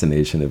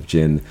assassination of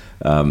gin,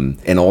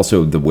 and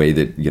also the way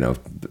that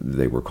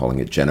they were calling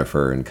it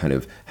Jennifer and kind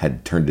of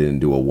had turned it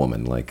into a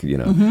woman.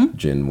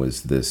 Gin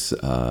was this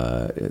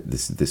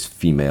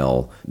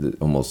female,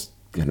 almost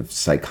kind of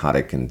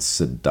psychotic and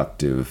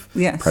seductive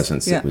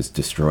presence that was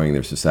destroying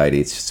their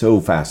society. It's so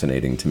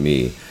fascinating to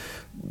me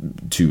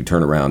to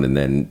turn around, and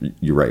then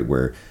you're right,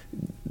 where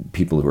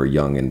people who are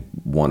young and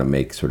want to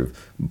make sort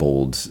of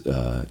bold,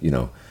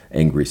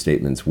 angry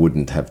statements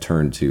wouldn't have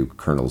turned to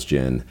Colonel's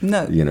Gin,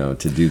 to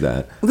do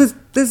that. Well,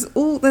 there's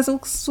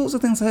all sorts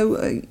of things. So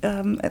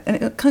and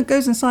it kind of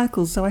goes in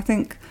cycles. So I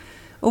think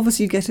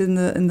obviously you get in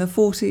the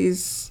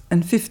 40s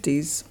and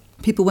 50s.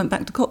 People went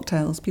back to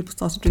cocktails. People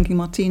started drinking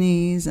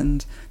martinis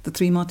and the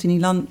 3-martini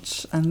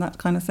lunch and that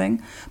kind of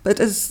thing. But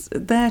as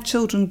their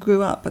children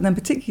grew up, and then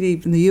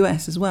particularly in the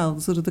US as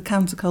well, sort of the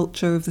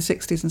counterculture of the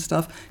 60s and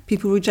stuff,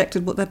 people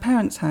rejected what their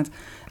parents had.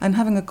 And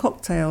having a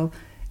cocktail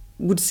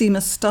would seem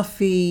a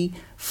stuffy,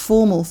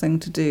 formal thing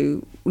to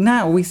do.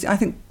 Now, I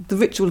think the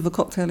ritual of a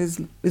cocktail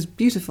is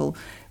beautiful.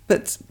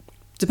 But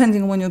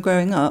depending on when you're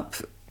growing up,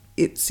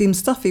 it seems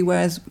stuffy,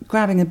 whereas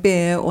grabbing a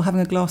beer or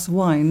having a glass of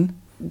wine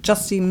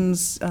just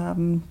seems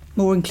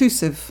more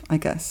inclusive, I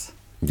guess.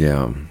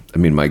 Yeah. I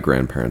mean, my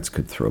grandparents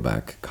could throw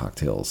back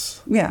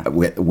cocktails. Yeah.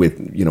 With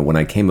when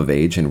I came of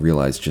age and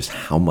realized just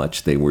how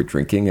much they were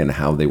drinking and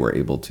how they were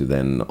able to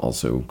then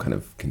also kind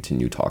of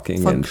continue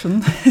talking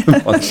function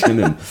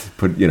and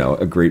put,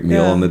 a great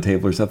meal on the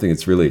table or something.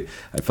 It's really,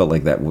 I felt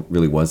like that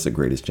really was the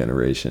greatest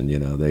generation.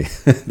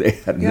 They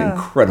had an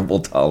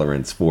incredible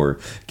tolerance for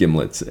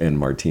gimlets and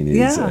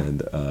martinis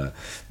and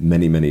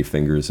many, many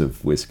fingers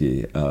of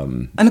whiskey.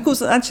 And of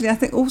course, actually, I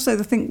think also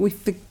the thing we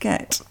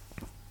forget,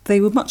 they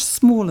were much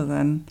smaller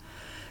then,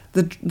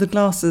 the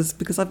glasses,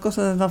 because I've got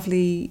a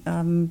lovely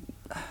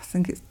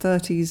think it's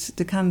 30s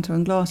decanter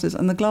and glasses,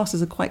 and the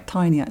glasses are quite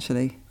tiny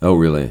actually. Oh,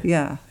 really?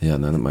 Yeah. Yeah,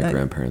 none at my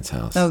grandparents'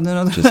 house. Oh,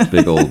 no. Just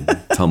big old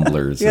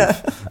tumblers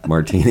of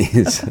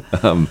martinis.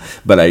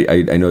 But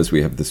I noticed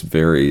we have this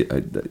very,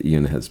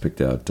 Ian has picked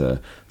out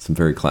some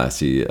very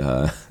classy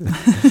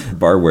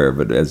barware,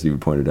 but as you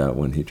pointed out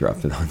when he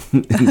dropped it on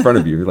in front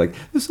of you, you're like,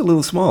 this is a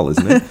little small,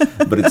 isn't it?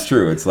 But it's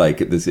true. It's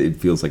like this. It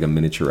feels like a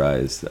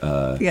miniaturized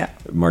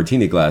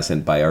martini glass,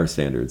 and by our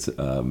standards,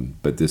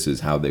 but this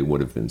is how they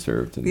would have been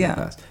served in the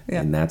past.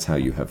 Yeah. And that's how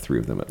you have 3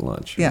 of them at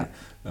lunch. Yeah.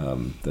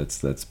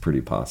 That's pretty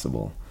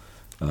possible.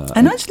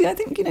 And actually, I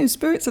think,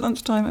 spirits at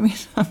lunchtime, I mean,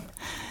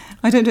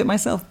 I don't do it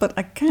myself, but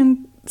I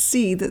can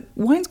see that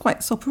wine's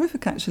quite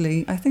soporific,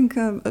 actually. I think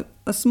a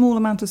small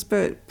amount of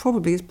spirit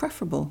probably is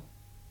preferable.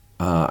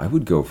 I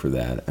would go for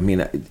that. I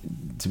mean,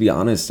 to be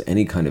honest,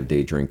 any kind of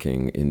day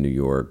drinking in New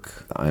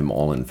York, I'm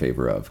all in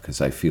favor of, because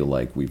I feel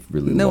like we've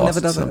really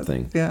lost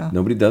something. Yeah.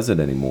 Nobody does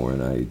it anymore,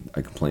 and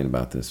I complain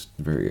about this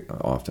very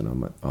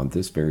often on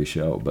this very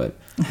show. But,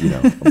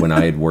 when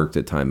I had worked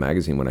at Time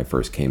Magazine, when I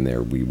first came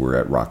there, we were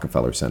at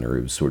Rockefeller Center.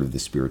 It was sort of the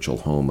spiritual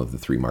home of the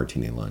 3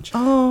 Martini Lunch.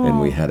 Oh.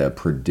 And we had a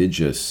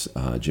prodigious,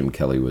 Jim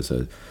Kelly was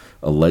a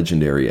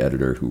legendary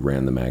editor who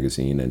ran the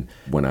magazine. And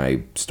when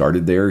I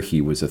started there,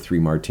 he was a 3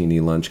 Martini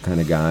Lunch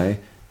kind of guy.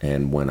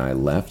 And when I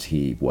left,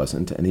 he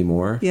wasn't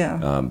anymore.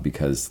 Yeah.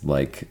 Because,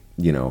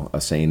 a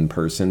sane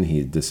person,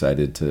 he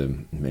decided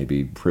to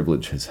maybe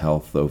privilege his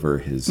health over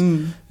his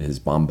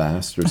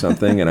bombast or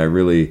something. And I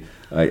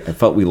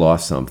felt we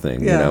lost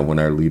something, when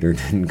our leader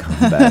didn't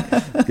come back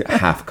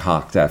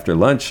half-cocked after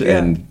lunch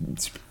and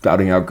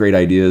spouting out great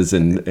ideas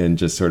and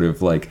just sort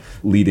of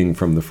leading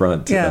from the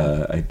front.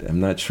 Yeah.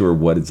 I'm not sure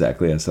what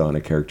exactly I saw in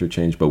a character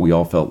change, but we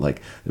all felt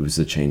like it was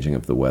the changing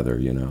of the weather,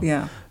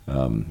 Yeah.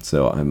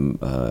 So I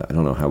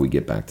don't know how we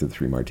get back to the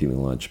 3 Martini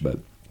Lunch, but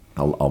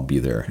I'll be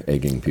there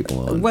egging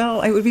people on.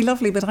 Well, it would be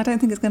lovely, but I don't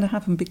think it's going to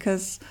happen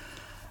because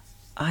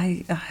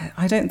I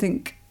don't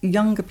think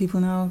younger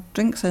people now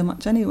drink so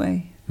much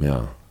anyway.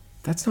 Yeah.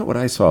 That's not what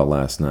I saw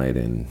last night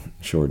in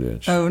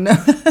Shoreditch. Oh, no.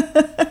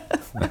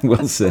 I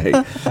will say.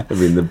 I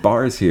mean, the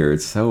bars here,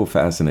 it's so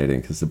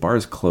fascinating because the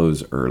bars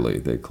close early.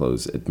 They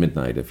close at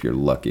midnight if you're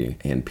lucky.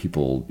 And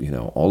people,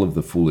 all of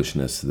the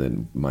foolishness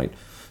that might...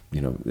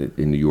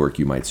 in New York,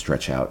 you might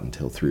stretch out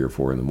until 3 or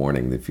 4 in the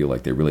morning. They feel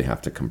like they really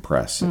have to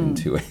compress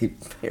into a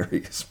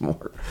very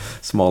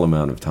small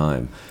amount of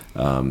time.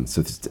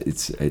 So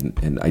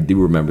and I do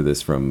remember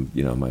this from,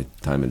 my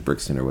time in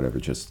Brixton or whatever,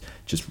 just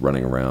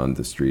running around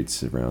the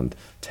streets around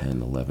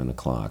 10, 11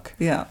 o'clock.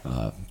 Yeah.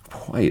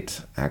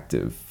 Quite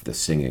active. The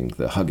singing,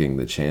 the hugging,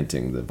 the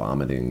chanting, the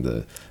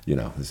vomiting,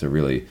 it's a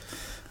really...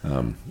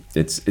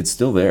 it's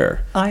still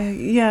there.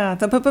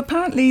 But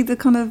apparently the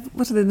kind of,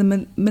 what are they,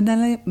 the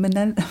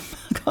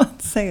I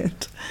can't say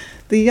it.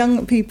 The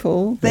young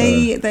people,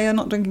 they are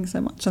not drinking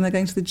so much, and they're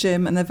going to the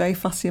gym, and they're very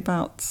fussy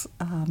about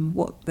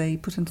what they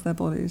put into their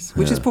bodies,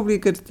 which is probably a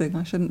good thing.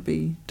 I shouldn't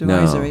be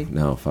derisory.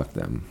 No, fuck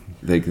them.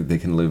 They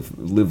can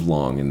live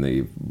long in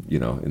the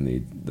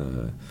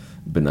the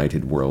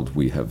benighted world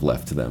we have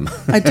left them.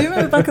 I do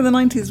remember back in the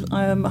 90s,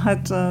 I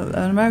had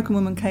an American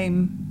woman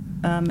came.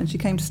 And she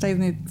came to stay with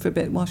me for a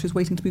bit while she was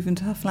waiting to move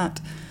into her flat.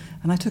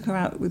 And I took her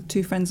out with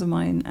 2 friends of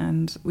mine,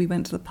 and we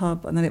went to the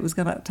pub, and then it was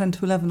about 10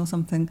 to 11 or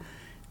something.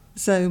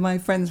 So my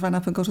friends ran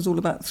up and got us all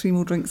about 3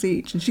 more drinks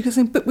each. And she was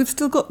saying, but we've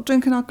still got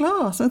drink in our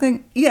glass. And I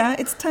think, yeah,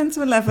 it's 10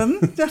 to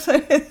 11.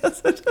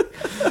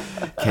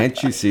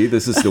 Can't you see?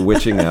 This is the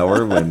witching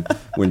hour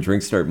when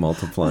drinks start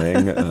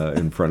multiplying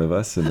in front of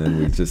us, and then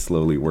we just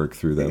slowly work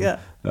through them.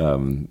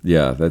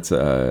 Yeah. That's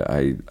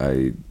I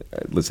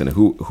listen.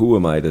 Who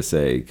am I to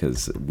say?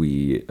 Because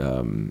we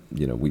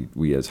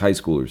as high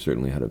schoolers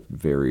certainly had a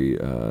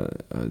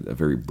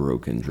very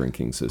broken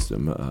drinking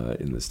system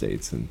in the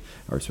States, and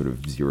our sort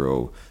of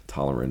zero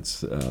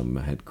tolerance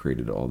had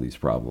created all these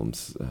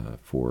problems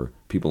for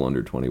people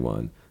under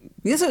 21.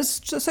 Yeah, so it's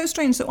just so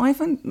strange. So I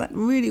find that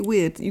really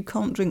weird that you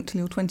can't drink till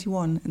you're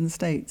 21 in the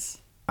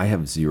States. I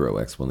have zero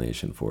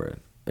explanation for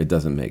it. It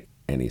doesn't make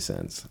any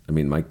sense. I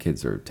mean, my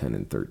kids are 10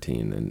 and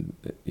 13, and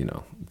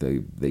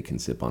they can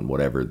sip on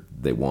whatever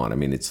they want. I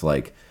mean, it's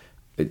like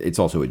it's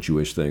also a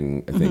Jewish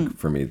thing, I think,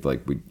 for me.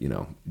 Like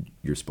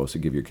you're supposed to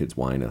give your kids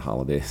wine at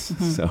holidays.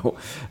 So,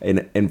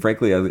 and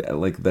frankly,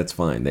 that's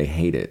fine. They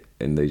hate it,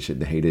 and they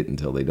should hate it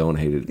until they don't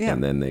hate it,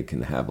 and then they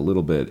can have a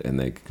little bit, and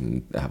they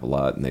can have a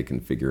lot, and they can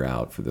figure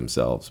out for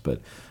themselves.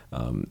 But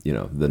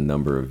the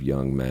number of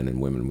young men and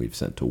women we've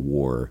sent to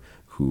war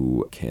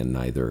who can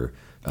neither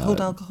hold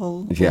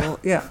alcohol.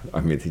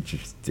 I mean,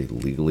 they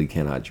legally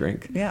cannot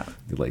drink. Yeah.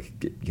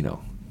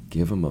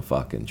 Give them a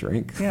fucking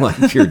drink. Yeah.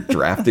 Like you're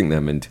drafting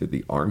them into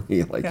the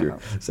army. Like you're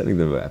sending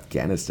them to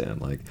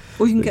Afghanistan.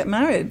 Or you can get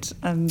married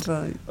and.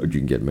 Or you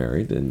can get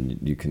married and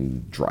you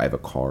can drive a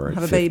car at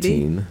 15. Have a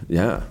baby.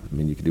 Yeah, I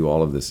mean, you can do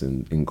all of this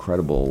in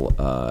incredible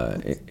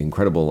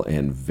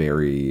and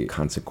very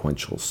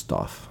consequential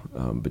stuff.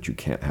 But you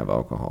can't have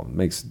alcohol. It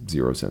makes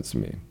zero sense to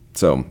me.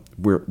 So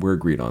we're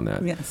agreed on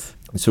that. Yes.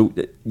 So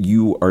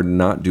you are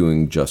not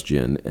doing just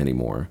gin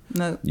anymore.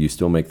 No. You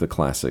still make the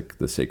classic.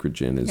 The Sacred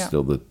Gin is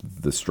still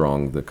the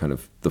strong, the kind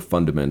of the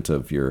fundament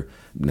of your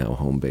now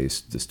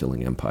home-based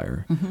distilling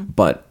empire.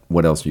 But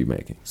what else are you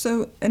making?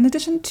 So in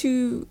addition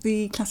to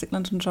the classic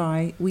London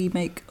Dry, we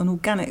make an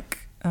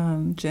organic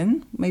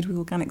gin made with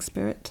organic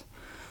spirit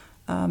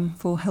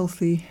for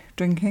healthy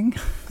drinking.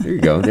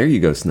 There you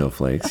go,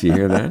 snowflakes. You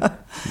hear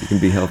that? You can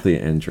be healthy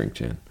and drink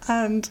gin.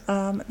 And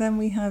then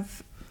we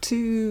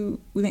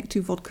make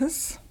two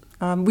vodkas.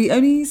 We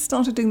only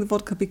started doing the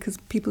vodka because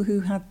people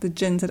who had the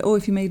gin said,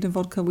 if you made a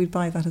vodka, we'd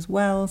buy that as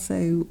well.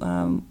 So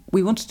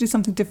we wanted to do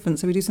something different.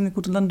 So we do something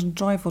called a London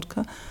Dry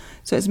vodka.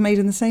 So it's made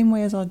in the same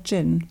way as our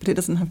gin, but it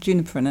doesn't have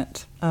juniper in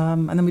it.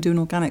 And then we do an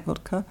organic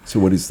vodka. So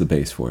what is the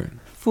base for it?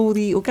 For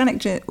the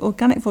organic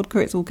vodka,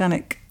 it's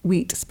organic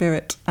wheat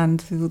spirit.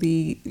 And for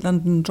the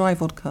London Dry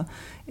vodka,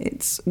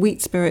 it's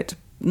wheat spirit,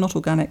 not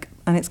organic,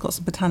 and it's got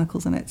some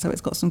botanicals in it. So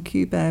it's got some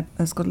cubeb,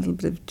 it's got a little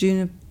bit of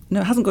juniper.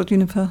 No, it hasn't got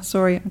juniper.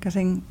 Sorry, I'm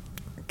getting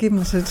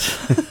gimleted.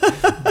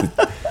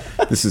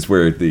 This is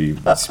where the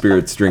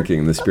spirits drinking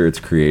and the spirits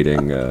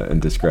creating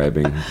and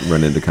describing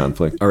run into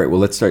conflict. All right, well,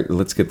 let's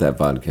get that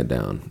vodka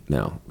down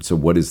now. So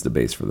what is the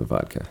base for the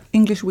vodka?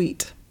 English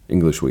wheat.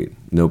 English wheat,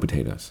 no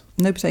potatoes.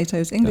 No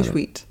potatoes, English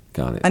wheat.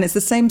 Got it. And it's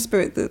the same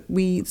spirit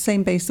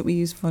same base that we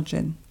use for our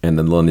gin. And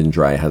then London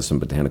Dry has some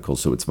botanicals,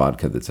 so it's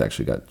vodka that's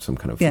actually got some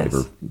kind of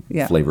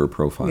flavor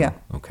profile. Yeah.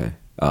 Okay.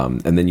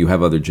 And then you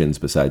have other gins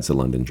besides the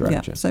London Dry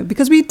gin. So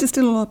because we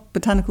distill our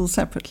botanicals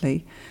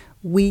separately,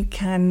 we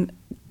can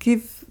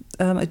give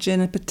a gin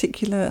a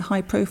particular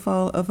high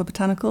profile of a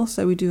botanical.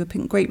 So we do a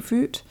pink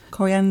grapefruit,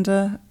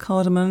 coriander,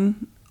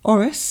 cardamom,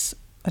 orris.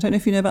 I don't know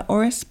if you know about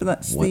orris,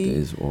 but What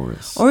is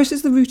orris? Orris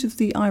is the root of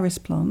the iris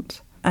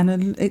plant.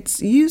 And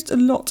it's used a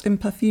lot in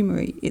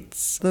perfumery.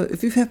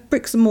 If you have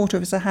bricks and mortar,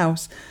 if it's a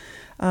house,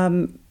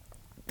 the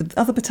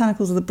other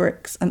botanicals are the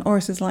bricks, and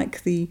orris is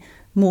like the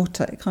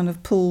mortar. It kind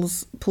of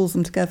pulls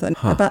them together. And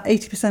about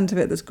 80% of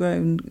it that's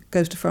grown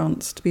goes to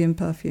France to be in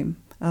perfume.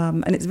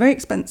 And it's very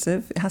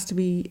expensive. It has to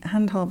be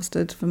hand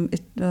harvested from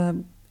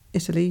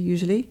Italy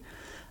usually,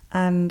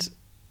 and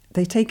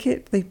they take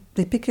it,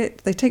 they pick it,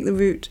 they take the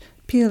root,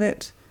 peel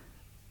it,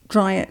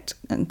 dry it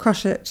and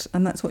crush it,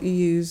 and that's what you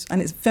use.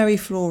 And it's very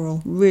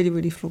floral, really,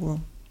 really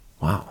floral.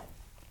 Wow.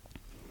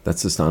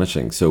 That's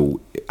astonishing. So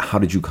how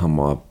did you come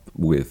up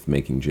with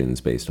making gins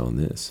based on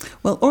this?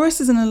 Well, orris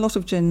is in a lot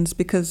of gins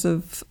because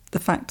of the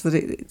fact that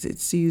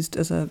it's used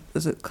as a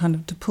kind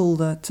of to pull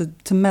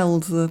to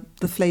meld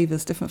the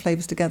flavors, different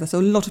flavors together. So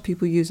a lot of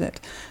people use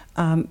it.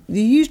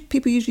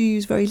 People usually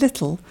use very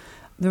little.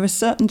 There are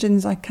certain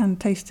gins I can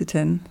taste it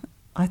in.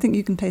 I think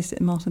you can taste it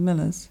in Martin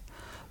Miller's.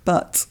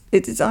 But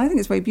I think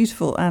it's very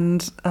beautiful,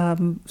 and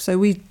so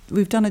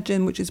we've done a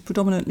gin which is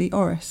predominantly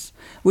orris,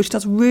 which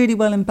does really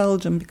well in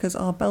Belgium because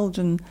our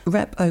Belgian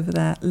rep over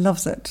there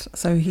loves it,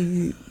 so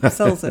he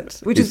sells it,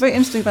 which is very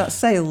interesting about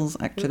sales,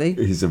 actually.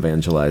 He's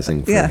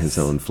evangelizing for his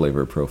own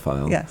flavor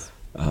profile. Yes.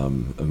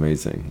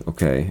 Amazing.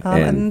 Okay.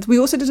 And we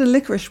also did a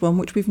licorice one,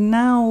 which we've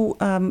now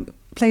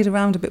played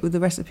around a bit with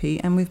the recipe,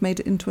 and we've made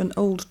it into an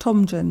Old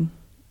Tom gin.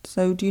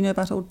 So do you know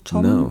about Old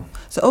Tom? No.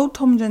 So Old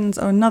Tom gins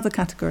are another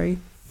category.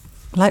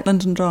 Like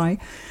London Dry,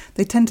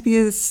 they tend to be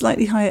a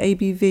slightly higher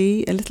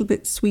ABV, a little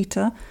bit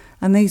sweeter,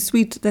 and they're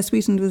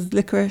sweetened with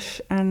licorice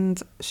and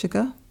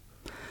sugar.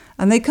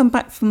 And they come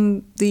back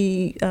from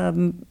the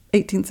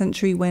 18th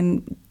century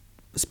when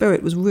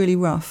spirit was really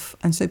rough,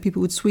 and so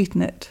people would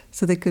sweeten it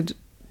so they could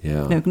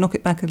knock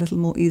it back a little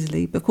more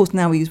easily. But of course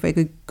now we use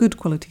very good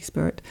quality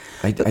spirit.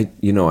 I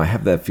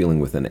have that feeling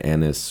with an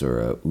anise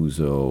or a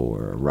ouzo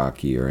or a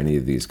raki or any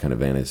of these kind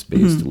of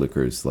anise-based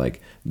liquors,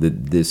 like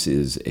this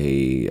is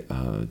a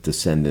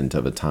descendant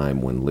of a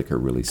time when liquor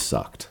really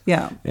sucked.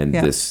 Yeah. And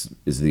this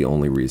is the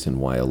only reason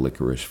why a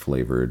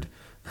licorice-flavored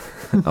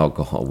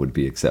alcohol would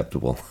be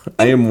acceptable.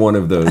 I am one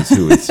of those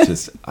who it's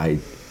just, I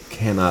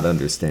cannot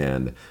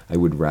understand. I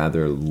would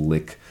rather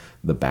lick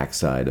the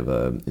backside of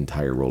an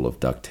entire roll of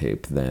duct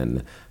tape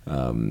than,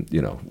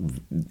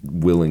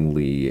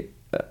 willingly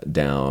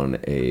down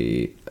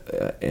a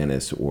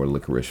anise or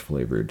licorice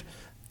flavored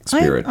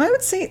spirit. I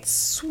would say it's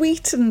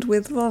sweetened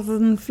with rather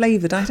than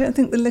flavoured. I don't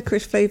think the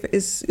licorice flavour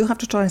is. You'll have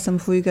to try some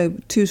before you go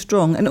too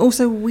strong. And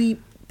also we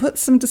put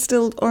some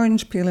distilled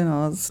orange peel in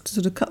ours to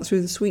sort of cut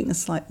through the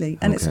sweetness slightly.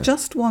 And It's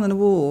just won an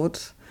award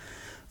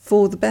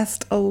for the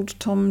best Old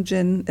Tom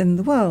gin in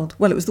the world.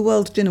 Well, it was the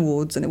World Gin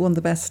Awards, and it won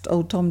the best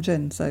Old Tom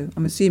gin. So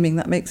I'm assuming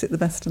that makes it the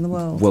best in the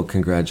world. Well,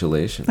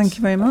 congratulations. Thank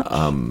you very much.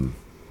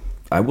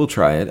 I will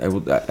try it. I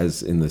will,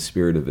 as in the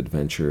spirit of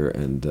adventure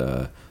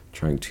and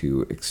trying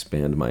to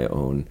expand my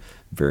own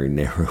very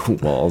narrow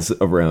walls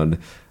around.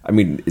 I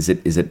mean, does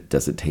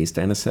it taste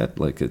anisette?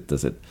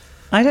 Does it?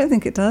 I don't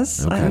think it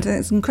does. Okay. I think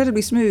it's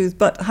incredibly smooth.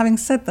 But having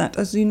said that,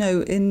 as you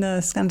know,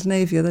 in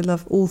Scandinavia, they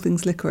love all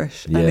things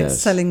licorice. Yes. And it's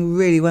selling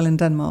really well in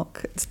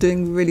Denmark. It's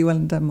doing really well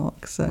in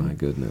Denmark. So. My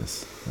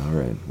goodness. All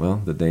right.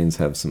 Well, the Danes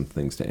have some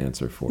things to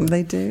answer for.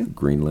 They do.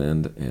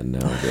 Greenland and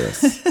now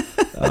this.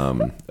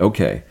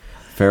 Okay.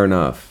 Fair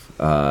enough.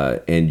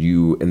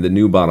 And the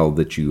new bottle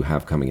that you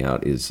have coming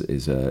out is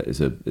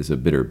a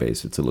bitter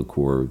base. It's a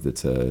liqueur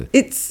that's a.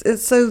 It's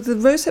so the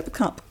Rosehip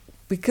Cup,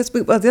 because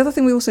the other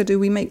thing we also do,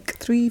 we make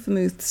 3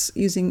 vermouths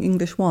using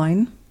English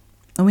wine,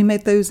 and we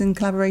made those in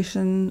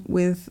collaboration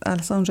with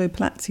Alessandro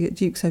Palazzi at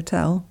Duke's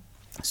Hotel.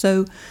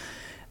 So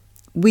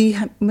we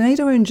made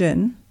our own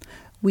gin,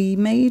 we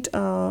made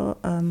our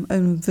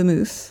own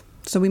vermouth.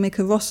 So we make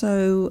a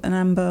Rosso, an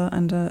amber,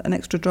 and an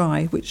extra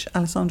dry, which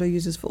Alessandro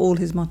uses for all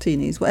his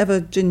martinis.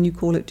 Whatever gin you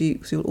call it,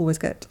 Duke's, you'll always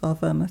get our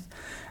vermouth.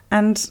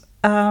 And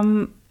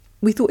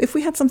we thought if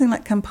we had something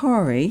like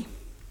Campari,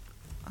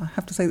 I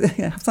have to say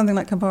that, something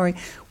like Campari,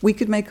 we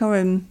could make our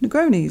own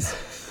Negronis.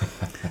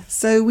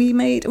 So we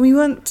made, we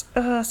call it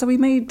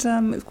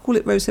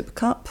Rosehip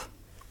Cup.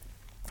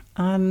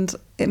 And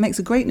it makes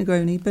a great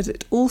Negroni, but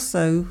it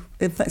also,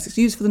 in fact, it's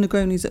used for the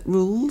Negronis at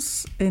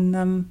Rules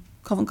in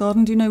Covent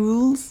Garden. Do you know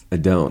Rules? I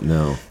don't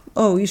know.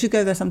 Oh, you should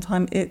go there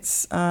sometime.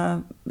 It's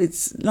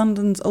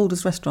London's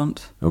oldest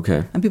restaurant.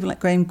 Okay. And people like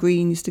Graham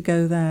Greene used to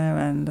go there,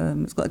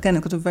 and it's got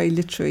a very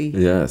literary.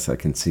 Yes, I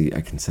can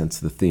sense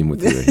the theme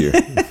with you here.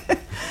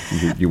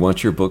 you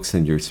want your books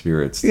and your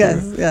spirits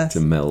to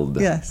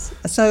meld. Yes.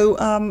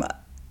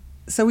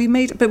 So we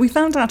made, but we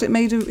found out it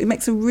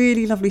makes a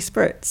really lovely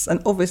spritz, and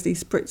obviously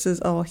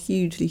spritzers are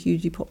hugely,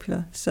 hugely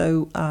popular.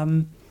 So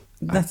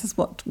that is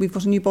what we've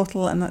got, a new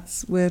bottle, and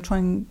we're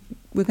going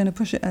to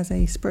push it as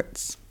a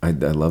spritz. I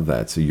love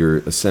that. So you're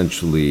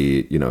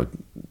essentially,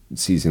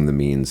 seizing the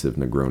means of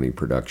Negroni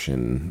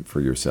production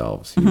for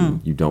yourselves.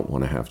 You don't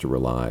want to have to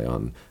rely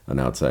on an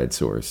outside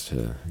source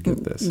to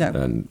get this. No.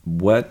 And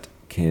what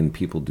can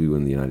people do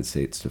in the United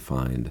States to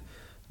find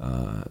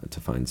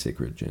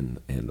Sacred Gin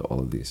and all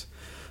of these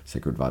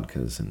Sacred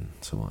vodkas and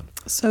so on?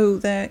 So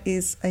there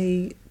is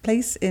a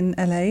place in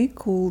LA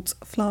called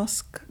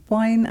Flask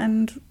Wine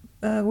and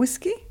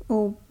Whiskey,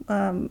 or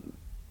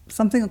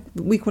something.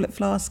 We call it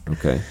Flask.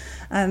 Okay.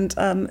 And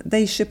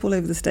they ship all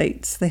over the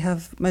States. They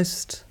have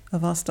most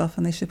of our stuff,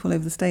 and they ship all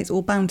over the States.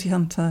 Or Bounty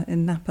Hunter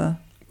in Napa.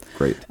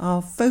 Great.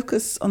 Our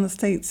focus on the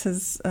States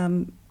has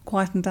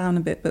quietened down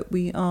a bit, but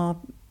we are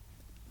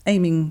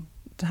aiming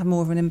to have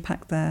more of an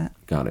impact there.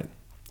 Got it.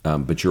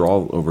 But you're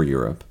all over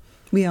Europe.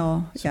 We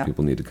are, so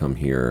people need to come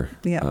here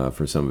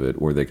for some of it,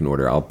 or they can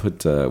order. I'll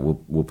put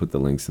we'll put the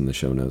links in the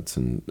show notes,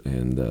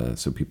 and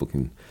so people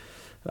can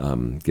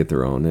get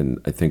their own. And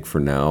I think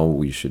for now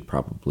we should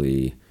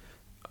probably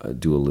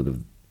do a little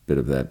bit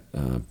of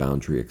that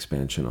boundary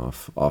expansion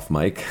off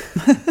mic.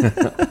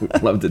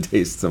 We'd love to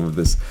taste some of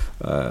this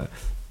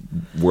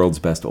world's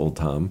best Old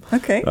Tom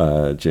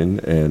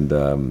gin. And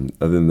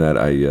other than that,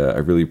 I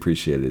really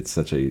appreciate it. It's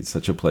such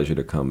a pleasure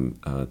to come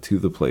to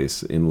the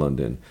place in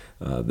London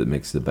that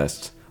makes the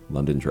best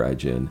London dry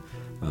gin.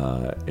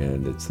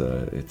 And it's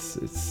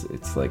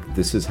like,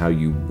 this is how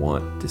you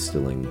want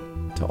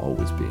distilling to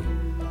always be.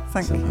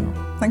 Thank you.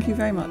 Thank you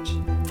very much.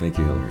 Thank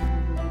you, Hillary.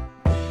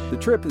 The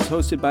Trip is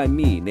hosted by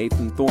me,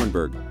 Nathan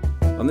Thornburg.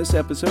 On this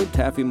episode,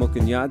 Taffy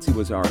Mulkenyadze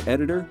was our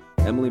editor,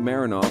 Emily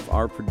Marinoff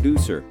our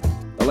producer,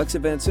 Alexa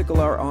Van Sickle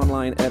our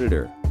online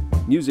editor.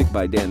 Music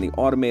by Dan the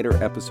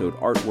Automator, episode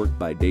artwork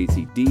by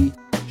Daisy D,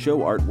 show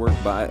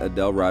artwork by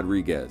Adele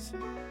Rodriguez.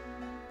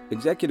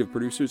 Executive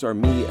producers are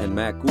me and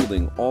Matt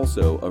Goulding,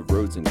 also of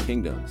Roads and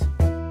Kingdoms.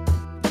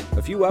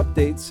 A few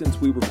updates since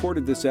we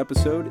recorded this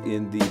episode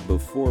in the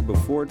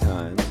before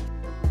times.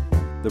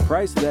 The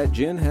price of that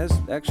gin has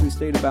actually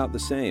stayed about the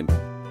same.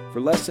 For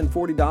less than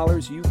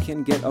 $40, you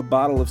can get a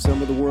bottle of some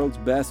of the world's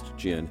best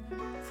gin,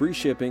 free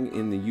shipping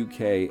in the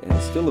UK,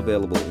 and still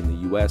available in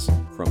the US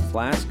from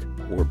Flask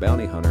or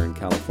Bounty Hunter in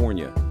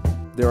California.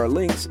 There are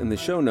links in the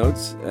show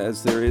notes,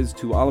 as there is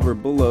to Oliver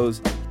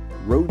Bullow's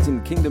Roads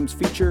and Kingdoms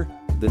feature,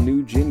 The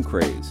New Gin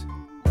Craze.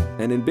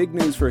 And in big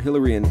news for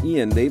Hillary and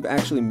Ian, they've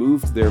actually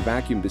moved their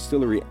vacuum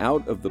distillery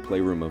out of the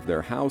playroom of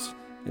their house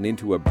and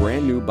into a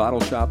brand new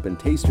bottle shop and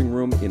tasting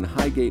room in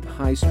Highgate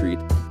High Street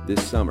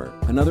this summer.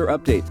 Another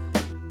update.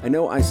 I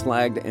know I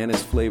slagged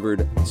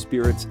anise-flavored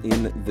spirits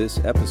in this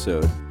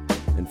episode,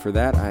 and for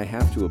that I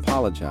have to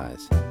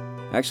apologize.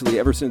 Actually,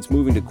 ever since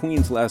moving to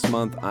Queens last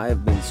month, I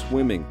have been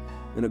swimming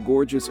in a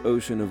gorgeous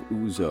ocean of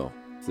ouzo,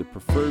 the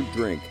preferred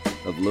drink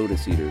of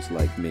lotus eaters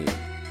like me.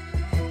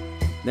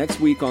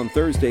 Next week on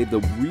Thursday, the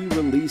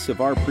re-release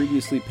of our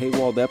previously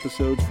paywalled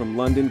episodes from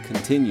London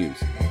continues.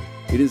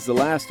 It is the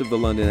last of the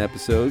London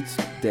episodes,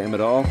 damn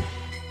it all,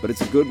 but it's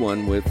a good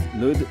one with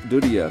Nud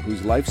Dudia,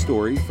 whose life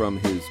story, from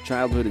his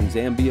childhood in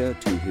Zambia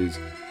to his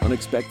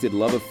unexpected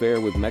love affair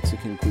with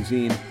Mexican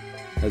cuisine,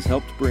 has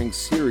helped bring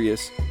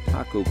serious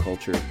taco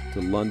culture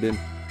to London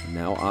and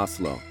now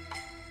Oslo.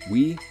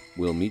 We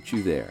will meet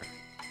you there.